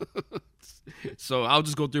 So I'll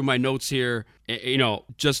just go through my notes here. You know,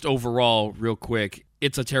 just overall, real quick,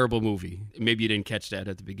 it's a terrible movie. Maybe you didn't catch that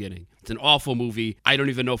at the beginning. It's an awful movie. I don't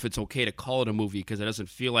even know if it's okay to call it a movie because it doesn't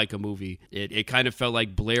feel like a movie. It kind of felt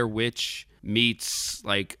like Blair Witch meets,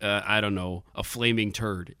 like, I don't know, a flaming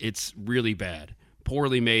turd. It's really bad.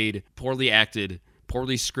 Poorly made, poorly acted,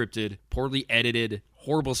 poorly scripted, poorly edited,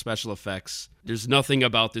 horrible special effects. There's nothing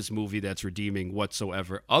about this movie that's redeeming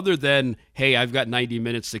whatsoever, other than, hey, I've got 90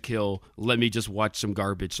 minutes to kill. Let me just watch some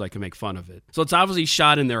garbage so I can make fun of it. So it's obviously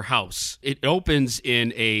shot in their house. It opens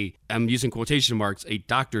in I'm using quotation marks, a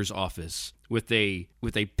doctor's office with a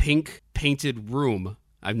pink painted room.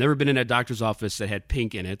 I've never been in a doctor's office that had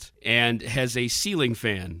pink in it, and has a ceiling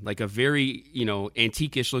fan, like a very,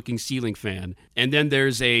 antique-ish looking ceiling fan. And then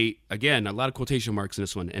there's again, a lot of quotation marks in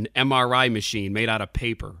this one, an MRI machine made out of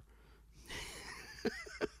paper.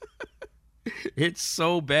 It's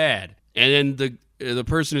so bad. And then the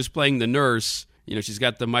person who's playing the nurse, she's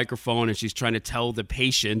got the microphone and she's trying to tell the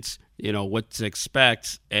patient, what to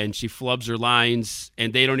expect, and she flubs her lines,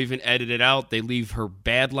 and they don't even edit it out. They leave her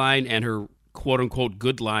bad line and her quote-unquote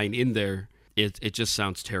good line in there. It just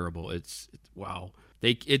sounds terrible. It's wow.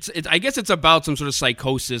 I guess it's about some sort of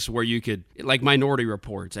psychosis where you could, like Minority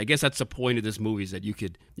Reports. I guess that's the point of this movie, is that you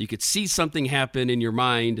could see something happen in your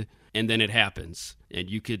mind, and then it happens, and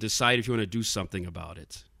you could decide if you want to do something about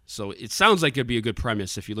it. So it sounds like it'd be a good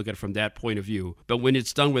premise if you look at it from that point of view. But when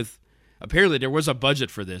it's done with, apparently there was a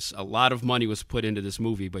budget for this. A lot of money was put into this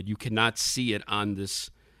movie, but you cannot see it on this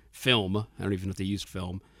film. I don't even know if they used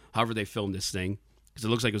film. However they filmed this thing, because it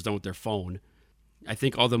looks like it was done with their phone. I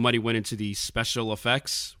think all the money went into the special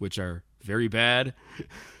effects, which are very bad.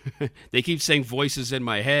 They keep saying voices in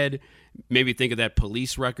my head. Made me think of that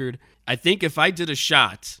Police record. I think if I did a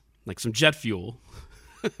shot, like some jet fuel,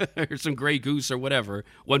 or some Grey Goose or whatever,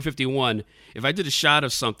 151, if I did a shot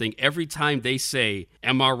of something, every time they say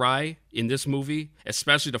MRI in this movie,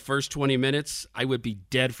 especially the first 20 minutes, I would be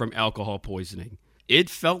dead from alcohol poisoning.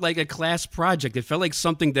 It felt like a class project. It felt like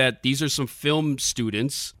something that these are some film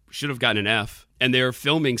students, should have gotten an F, and they're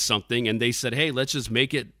filming something, and they said, hey, let's just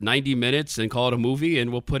make it 90 minutes and call it a movie,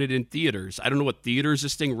 and we'll put it in theaters. I don't know what theaters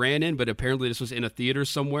this thing ran in, but apparently this was in a theater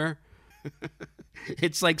somewhere.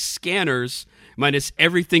 It's like Scanners minus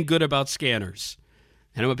everything good about Scanners.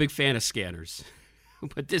 And I'm a big fan of Scanners.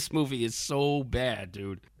 But this movie is so bad,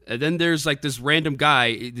 dude. And then there's like this random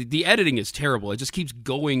guy. The editing is terrible. It just keeps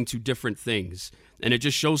going to different things. And it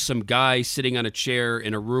just shows some guy sitting on a chair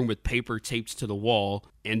in a room with paper taped to the wall.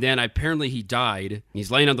 And then apparently he died.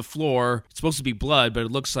 He's laying on the floor. It's supposed to be blood, but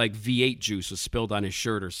it looks like V8 juice was spilled on his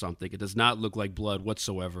shirt or something. It does not look like blood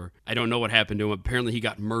whatsoever. I don't know what happened to him. Apparently he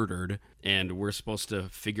got murdered, and we're supposed to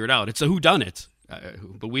figure it out. It's a whodunit,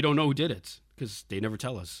 but we don't know who did it because they never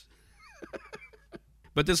tell us.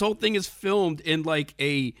 But this whole thing is filmed in like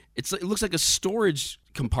it looks like a storage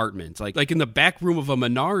compartment, like in the back room of a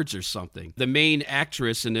Menards or something. The main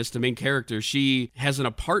actress in this, the main character, she has an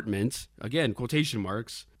apartment, again, quotation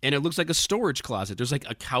marks, and it looks like a storage closet. There's like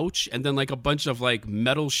a couch and then like a bunch of like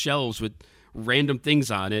metal shelves with random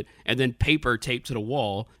things on it, and then paper taped to the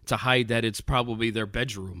wall to hide that it's probably their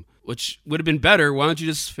bedroom, which would have been better. Why don't you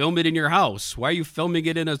just film it in your house? Why are you filming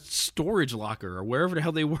it in a storage locker or wherever the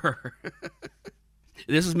hell they were?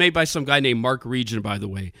 This is made by some guy named Mark Region, by the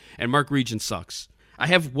way, and Mark Region sucks. I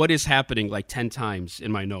have What Is Happening like 10 times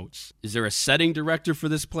in my notes. Is there a setting director for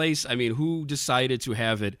this place? I mean, who decided to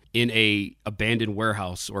have it in a abandoned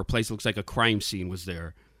warehouse or a place that looks like a crime scene was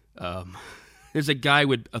there? There's a guy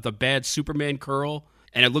with the bad Superman curl,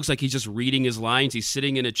 and it looks like he's just reading his lines. He's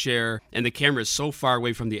sitting in a chair, and the camera is so far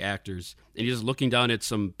away from the actors, and he's just looking down at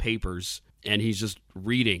some papers, and he's just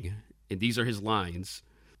reading, and these are his lines.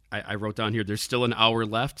 I wrote down here, there's still an hour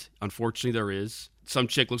left. Unfortunately, there is. Some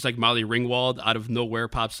chick looks like Molly Ringwald out of nowhere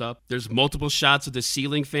pops up. There's multiple shots of the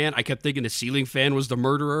ceiling fan. I kept thinking the ceiling fan was the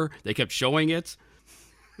murderer. They kept showing it.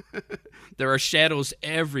 There are shadows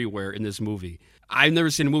everywhere in this movie. I've never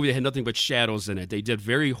seen a movie that had nothing but shadows in it. They did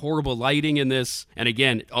very horrible lighting in this. And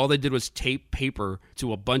again, all they did was tape paper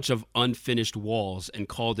to a bunch of unfinished walls and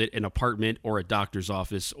called it an apartment or a doctor's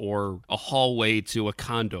office or a hallway to a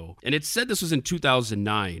condo. And it said this was in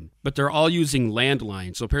 2009, but they're all using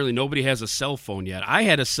landlines. So apparently nobody has a cell phone yet. I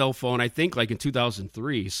had a cell phone, I think, like in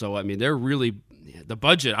 2003. So, I mean, the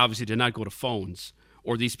budget obviously did not go to phones.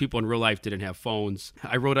 Or these people in real life didn't have phones.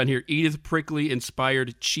 I wrote on here, Edith Prickley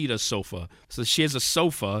inspired cheetah sofa. So she has a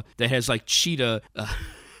sofa that has like cheetah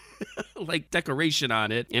like decoration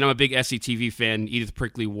on it. And I'm a big SCTV fan. Edith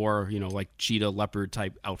Prickley wore, like cheetah leopard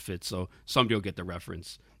type outfits. So somebody will get the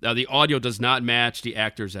reference. Now, the audio does not match the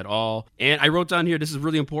actors at all. And I wrote down here, this is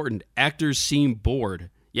really important. Actors seem bored.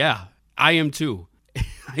 Yeah, I am too.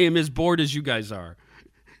 I am as bored as you guys are.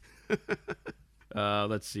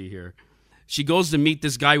 Let's see here. She goes to meet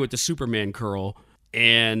this guy with the Superman curl,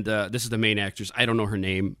 and this is the main actress. I don't know her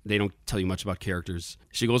name. They don't tell you much about characters.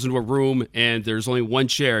 She goes into a room, and there's only one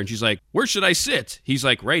chair, and she's like, where should I sit? He's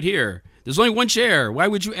like, right here. There's only one chair. Why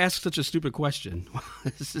would you ask such a stupid question?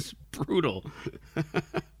 This is brutal.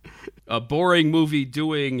 A boring movie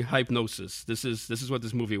doing hypnosis. This is what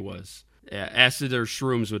this movie was. Acid or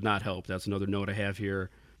shrooms would not help. That's another note I have here.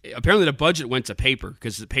 Apparently the budget went to paper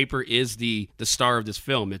because the paper is the star of this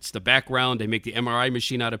film. It's the background. They make the MRI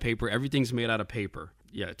machine out of paper. Everything's made out of paper.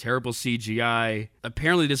 Yeah, terrible CGI.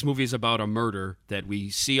 Apparently this movie is about a murder that we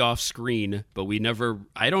see off screen, but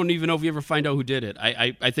I don't even know if we ever find out who did it.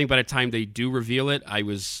 I think by the time they do reveal it, I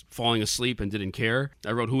was falling asleep and didn't care.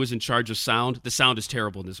 I wrote, who was in charge of sound? The sound is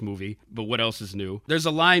terrible in this movie, but what else is new? There's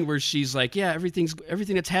a line where she's like, yeah, everything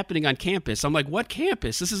that's happening on campus. I'm like, what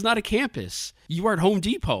campus? This is not a campus. You are at Home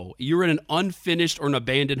Depot. You're in an unfinished or an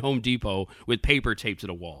abandoned Home Depot with paper taped to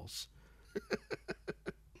the walls.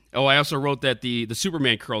 Oh, I also wrote that the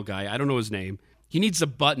Superman curl guy, I don't know his name, he needs to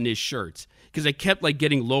button his shirt. because it kept like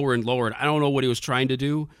getting lower and lower. And I don't know what he was trying to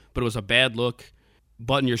do, but it was a bad look.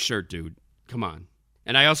 Button your shirt, dude. Come on.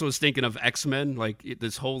 And I also was thinking of X-Men, like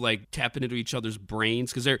this whole like tapping into each other's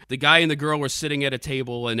brains, because the guy and the girl were sitting at a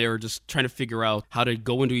table and they were just trying to figure out how to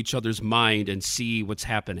go into each other's mind and see what's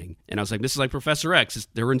happening. And I was like, this is like Professor X.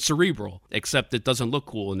 They're in Cerebral, except it doesn't look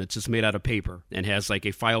cool and it's just made out of paper and has like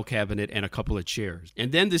a file cabinet and a couple of chairs.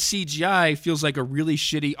 And then the CGI feels like a really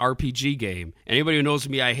shitty RPG game. Anybody who knows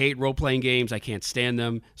me, I hate role-playing games. I can't stand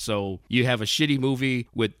them. So you have a shitty movie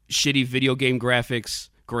with shitty video game graphics.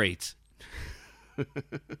 Great.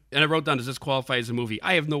 And I wrote down, does this qualify as a movie?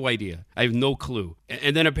 I have no idea. I have no clue.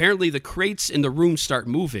 And then apparently the crates in the room start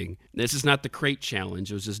moving. This is not the crate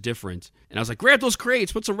challenge. It was just different. And I was like, grab those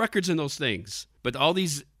crates. Put some records in those things. But all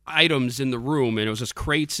these items in the room, and it was just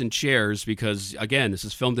crates and chairs because, again, this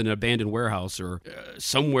is filmed in an abandoned warehouse or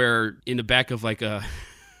somewhere in the back of like a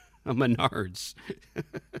Menards.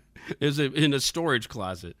 It was in a storage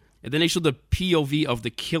closet. And then they showed the POV of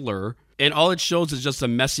the killer. And all it shows is just a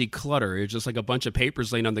messy clutter. It's just like a bunch of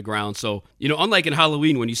papers laying on the ground. So, unlike in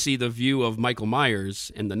Halloween when you see the view of Michael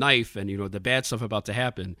Myers and the knife and, the bad stuff about to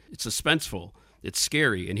happen, it's suspenseful. It's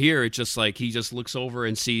scary. And here it's just like he just looks over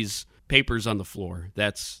and sees papers on the floor.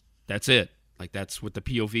 That's it. Like that's what the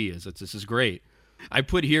POV is. This is great. I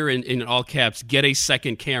put here in all caps, get a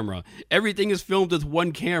second camera. Everything is filmed with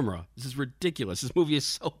one camera. This is ridiculous. This movie is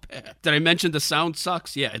so bad. Did I mention the sound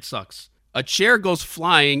sucks? Yeah, it sucks. A chair goes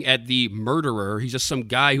flying at the murderer. He's just some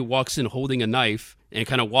guy who walks in holding a knife and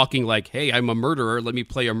kind of walking like, hey, I'm a murderer. Let me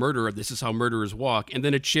play a murderer. This is how murderers walk. And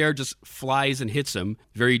then a chair just flies and hits him.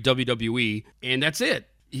 Very WWE. And that's it.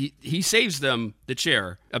 He saves them, the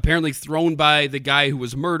chair, apparently thrown by the guy who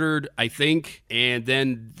was murdered, I think. And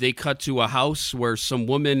then they cut to a house where some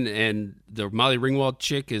woman and the Molly Ringwald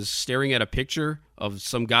chick is staring at a picture of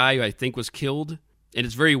some guy who I think was killed. And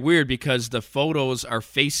it's very weird because the photos are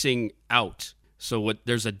facing out. So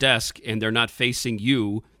there's a desk and they're not facing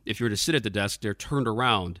you. If you were to sit at the desk, they're turned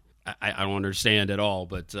around. I don't understand at all.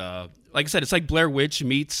 But like I said, it's like Blair Witch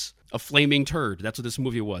meets a flaming turd. That's what this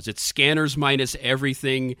movie was. It's Scanners minus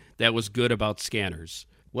everything that was good about Scanners.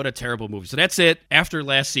 What a terrible movie. So that's it. After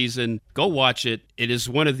last season, go watch it. It is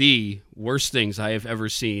one of the worst things I have ever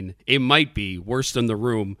seen. It might be worse than The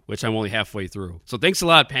Room, which I'm only halfway through. So thanks a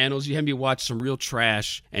lot, panels. You had me watch some real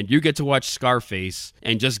trash, and you get to watch Scarface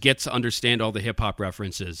and just get to understand all the hip-hop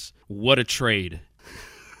references. What a trade.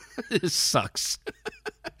 This sucks.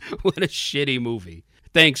 What a shitty movie.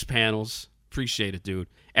 Thanks, panels. Appreciate it, dude.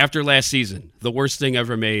 After last season, the worst thing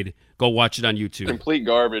ever made. Go watch it on YouTube. Complete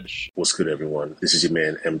garbage. What's good, everyone? This is your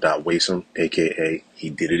man, M. Wason, a.k.a. He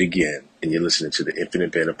Did It Again. And you're listening to the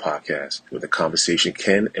Infinite Banter Podcast, where the conversation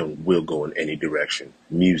can and will go in any direction.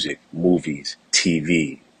 Music, movies,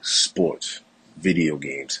 TV, sports, video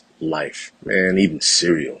games, life, and even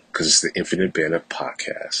cereal. Because it's the Infinite Banter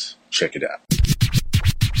Podcast. Check it out.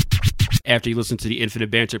 After you listen to the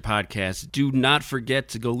Infinite Banter Podcast, do not forget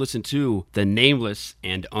to go listen to the Nameless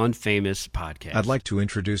and Unfamous Podcast. I'd like to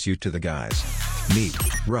introduce you to the guys. Meet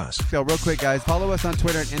Russ. So real quick, guys, follow us on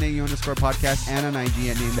Twitter at NAU_podcast and on IG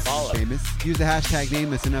at Nameless and Famous. Use the hashtag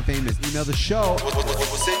Nameless and Unfamous. Email the show. We'll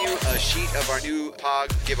send you a sheet of our new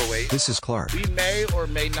POG giveaway. This is Clark. We may or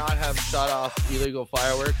may not have shot off illegal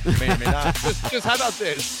fireworks. May or may not. Just how about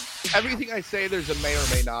this? Everything I say, there's a may or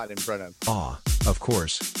may not in front of. Of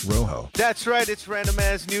course, Rojo. That's right, it's Random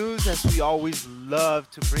Ass News, as we always love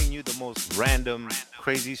to bring you the most random,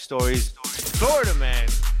 crazy stories. Florida man,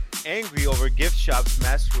 angry over gift shop's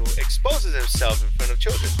mass rule, exposes himself in front of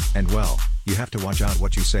children. And well, you have to watch out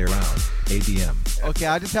what you say around ADM. Okay,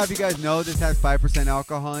 I'll just have you guys know this has 5%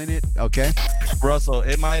 alcohol in it, okay? Russell,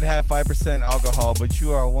 it might have 5% alcohol, but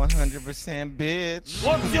you are 100% bitch.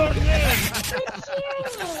 What's your name?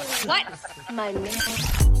 What's my name?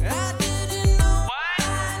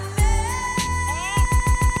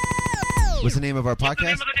 What's the name of our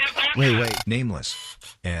podcast? Wait. Nameless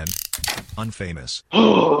and Unfamous.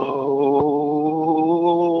 Oh,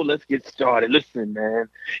 let's get started. Listen, man.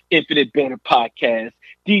 Infinite Banter Podcast,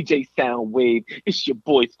 DJ Soundwave. It's your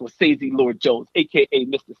boy, Scorsese Lord Jones, a.k.a.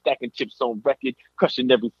 Mr. Stacking Chips on Record, crushing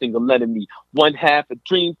every single enemy. 1/2 a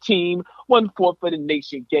Dream Team, 1/4 of the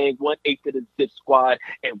Nation Gang, 1/8 of the Zip Squad,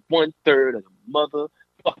 and 1/3 of the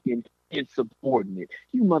motherfucking insubordinate.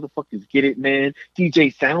 You motherfuckers get it, man.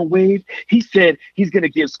 DJ Soundwave, he said he's gonna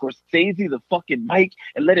give Scorsese the fucking mic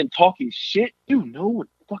and let him talk his shit. You know what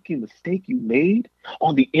fucking mistake you made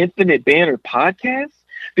on the Infinite Banter Podcast?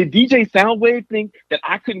 Did DJ Soundwave think that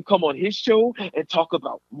I couldn't come on his show and talk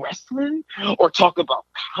about wrestling or talk about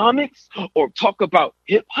comics or talk about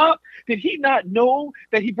hip hop? Did he not know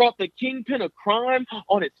that he brought the kingpin of crime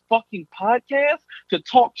on his fucking podcast to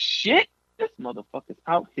talk shit? This motherfucker's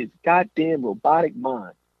out his goddamn robotic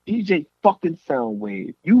mind. DJ fucking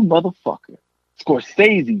Soundwave, you motherfucker.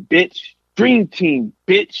 Scorsese, bitch. Dream Team,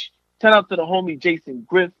 bitch. Shout out to the homie Jason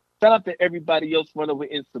Griff. Shout out to everybody else running with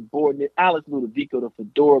Insubordinate, Alex Ludovico, the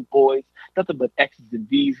Fedora Boys. Nothing but X's and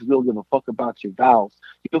V's. We don't give a fuck about your vowels.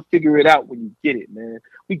 You'll figure it out when you get it, man.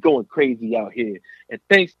 We going crazy out here. And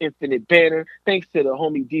thanks, Infinite Banner. Thanks to the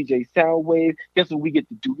homie DJ Soundwave. Guess what we get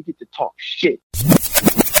to do? We get to talk shit.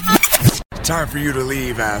 Time for you to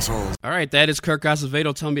leave, assholes. All right, that is Kirk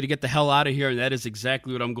Acevedo telling me to get the hell out of here, and that is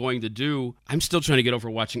exactly what I'm going to do. I'm still trying to get over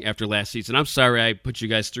watching After Last Season. I'm sorry I put you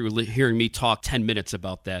guys through hearing me talk 10 minutes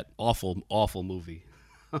about that awful, awful movie.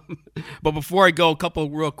 But before I go, a couple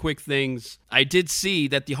of real quick things. I did see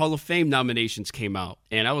that the Hall of Fame nominations came out,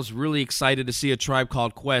 and I was really excited to see A Tribe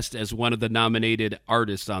Called Quest as one of the nominated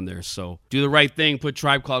artists on there. So do the right thing, put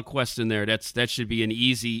Tribe Called Quest in there. That should be an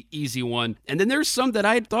easy one. And then there's some that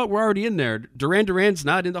I thought were already in there. Duran Duran's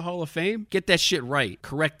not in the Hall of Fame. Get that shit right.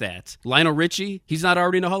 Correct that. Lionel Richie, he's not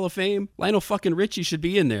already in the Hall of Fame. Lionel fucking Richie should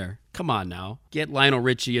be in there. Come on now. Get Lionel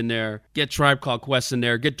Richie in there. Get Tribe Called Quest in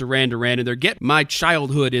there. Get Duran Duran in there. Get My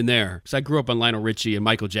Childhood in there. Because I grew up on Lionel Richie and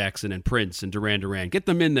Michael Jackson and Prince and Duran Duran. Get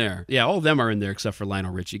them in there. Yeah, all of them are in there except for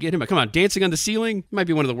Lionel Richie. Get him. Come on. Dancing on the Ceiling might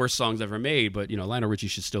be one of the worst songs ever made, but, Lionel Richie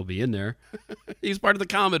should still be in there. He's part of the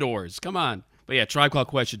Commodores. Come on. But yeah, Tribe Called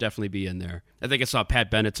Quest should definitely be in there. I think I saw Pat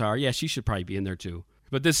Benatar. Yeah, she should probably be in there too.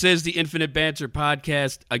 But this is the Infinite Banter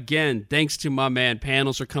Podcast. Again, thanks to my man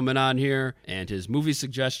Panels for coming on here and his movie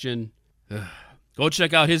suggestion. Go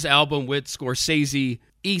check out his album with Scorsese,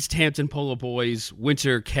 East Hampton Polo Boys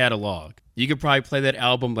Winter Catalog. You could probably play that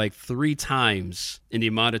album like 3 times in the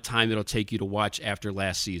amount of time it'll take you to watch After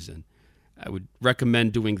Last Season. I would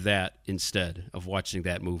recommend doing that instead of watching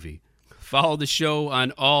that movie. Follow the show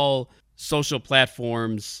on all social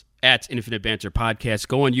platforms at Infinite Banter Podcast.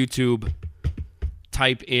 Go on YouTube,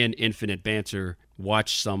 type in Infinite Banter,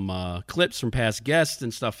 watch some clips from past guests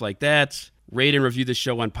and stuff like that. Rate and review the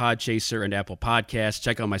show on Podchaser and Apple Podcasts.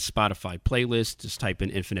 Check out my Spotify playlist. Just type in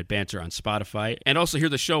Infinite Banter on Spotify. And also hear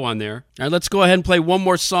the show on there. All right, let's go ahead and play one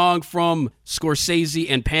more song from Scorsese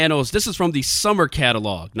and Panos. This is from the summer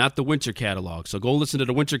catalog, not the winter catalog. So go listen to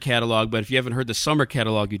the winter catalog. But if you haven't heard the summer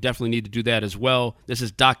catalog, you definitely need to do that as well. This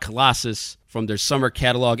is Doc Colossus from their summer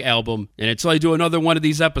catalog album. And until I do another one of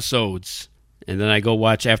these episodes, and then I go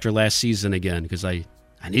watch After Last Season again, because I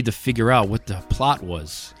need to figure out what the plot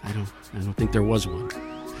was. I don't think there was one.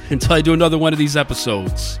 Until I do another one of these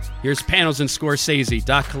episodes. Here's Panos and Scorsese,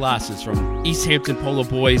 Doc Colossus from East Hampton Polo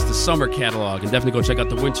Boys, the summer catalog. And definitely go check out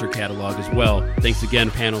the winter catalog as well. Thanks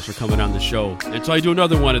again, Panos, for coming on the show. Until I do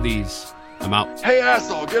another one of these, I'm out. Hey,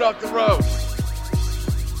 asshole, get off the road.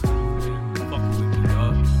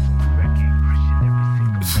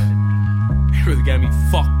 It really got me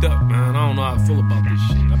fucked up, man. I don't know how I feel about this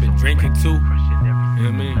shit. I've been drinking too. You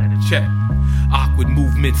know what I mean? Check. Awkward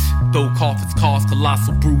movements, though coffins cause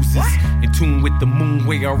colossal bruises. In tune with the moon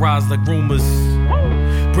where I rise like rumors.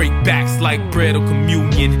 Break backs like bread or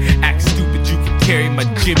communion. Act stupid, you can carry my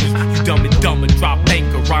jimmy. You dumb and dumb and drop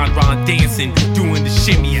anchor. Ron dancing, doing the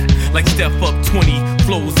shimmy. Like Step Up 20,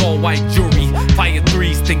 flows all white jewelry. Fire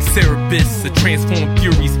 3s, think Cerebus, a transform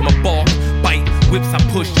furies. My bark, bite, whips I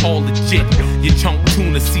push all legit. You chunk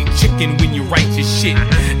tuna, see chicken when you write your shit.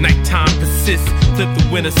 Nighttime persists, flip the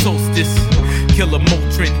winter solstice. Kill a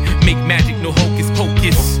Motrin, make magic, no hocus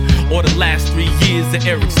pocus. Or the last 3 years of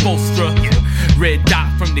Eric Spolstra. Red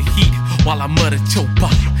dot from the heat while I mutter chopa.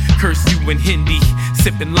 Curse you in Hindi,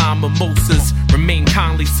 sipping lime mimosas. Remain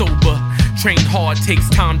kindly sober. Train hard, takes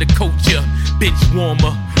time to coach ya. Bench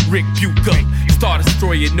warmer, Rick Bucher. Star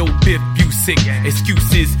Destroyer, no Biff Busick.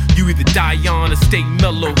 Excuses, you either die on or stay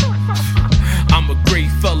mellow. I'm a great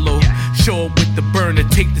fellow. Show up with the burner,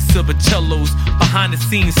 take the silver cellos. Behind the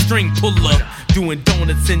scenes, string puller. Doing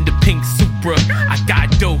donuts in the pink Supra. I got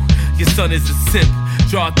dough, your son is a simp.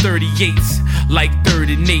 Draw 38s, like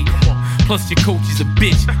 3rd and 8. Plus your coach is a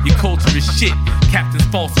bitch, your culture is shit. Captain's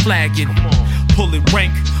false flagging. Pulling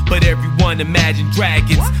rank, but everyone imagine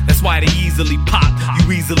dragons. That's why they easily pop.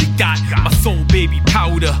 You easily got my soul baby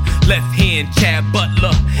powder. Left hand Chad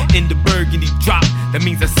Butler in the burgundy drop. That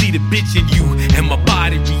means I see the bitch in you and my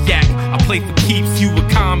body react. I play for keeps, you a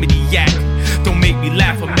comedy act. Don't make me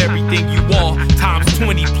laugh, I'm everything you are. Times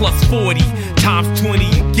 20 plus 40. times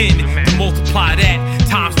 20 again. To multiply that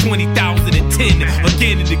times 20,010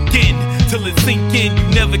 again and again till it sink in. You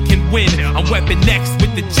never can win. I'm Weapon X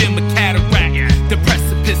with the gem of cataract, the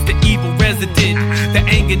precipice, the evil resident, the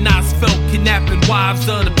anger Nas felt kidnapping wives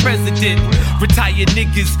of the president. Retired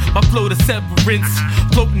niggas, my flow to severance,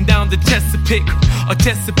 floating down the Chesapeake, or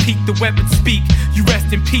Chesapeake, the weapons speak. You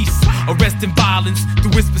rest in peace, arrest in violence,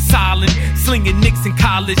 through whisper silent, slinging nicks in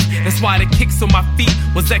college. That's why the kicks on my feet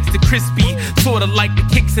was extra crispy, sorta like the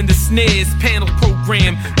kicks and the snares. Panel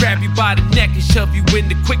program, grab you by the neck and shove you in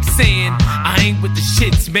the quicksand. I ain't with the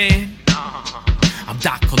shits, man. I'm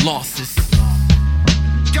Doc Colossus.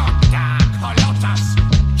 Dr. Colossus.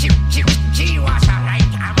 He was a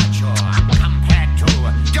right amateur compared to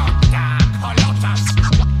Dr. Colossus.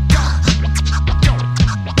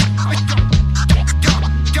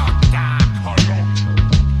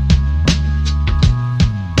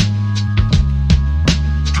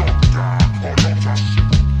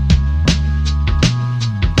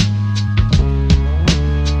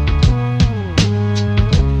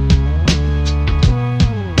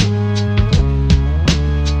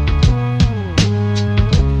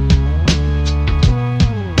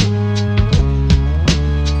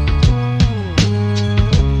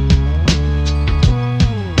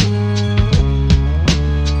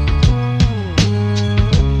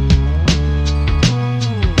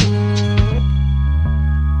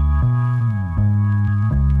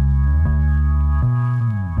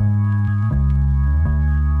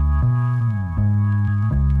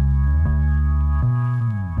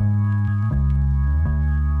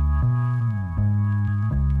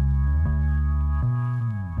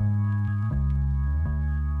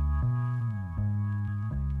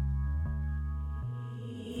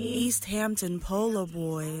 East Hampton Polo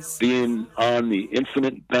Boys. Being on the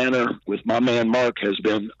Infinite banner with my man Mark has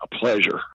been a pleasure.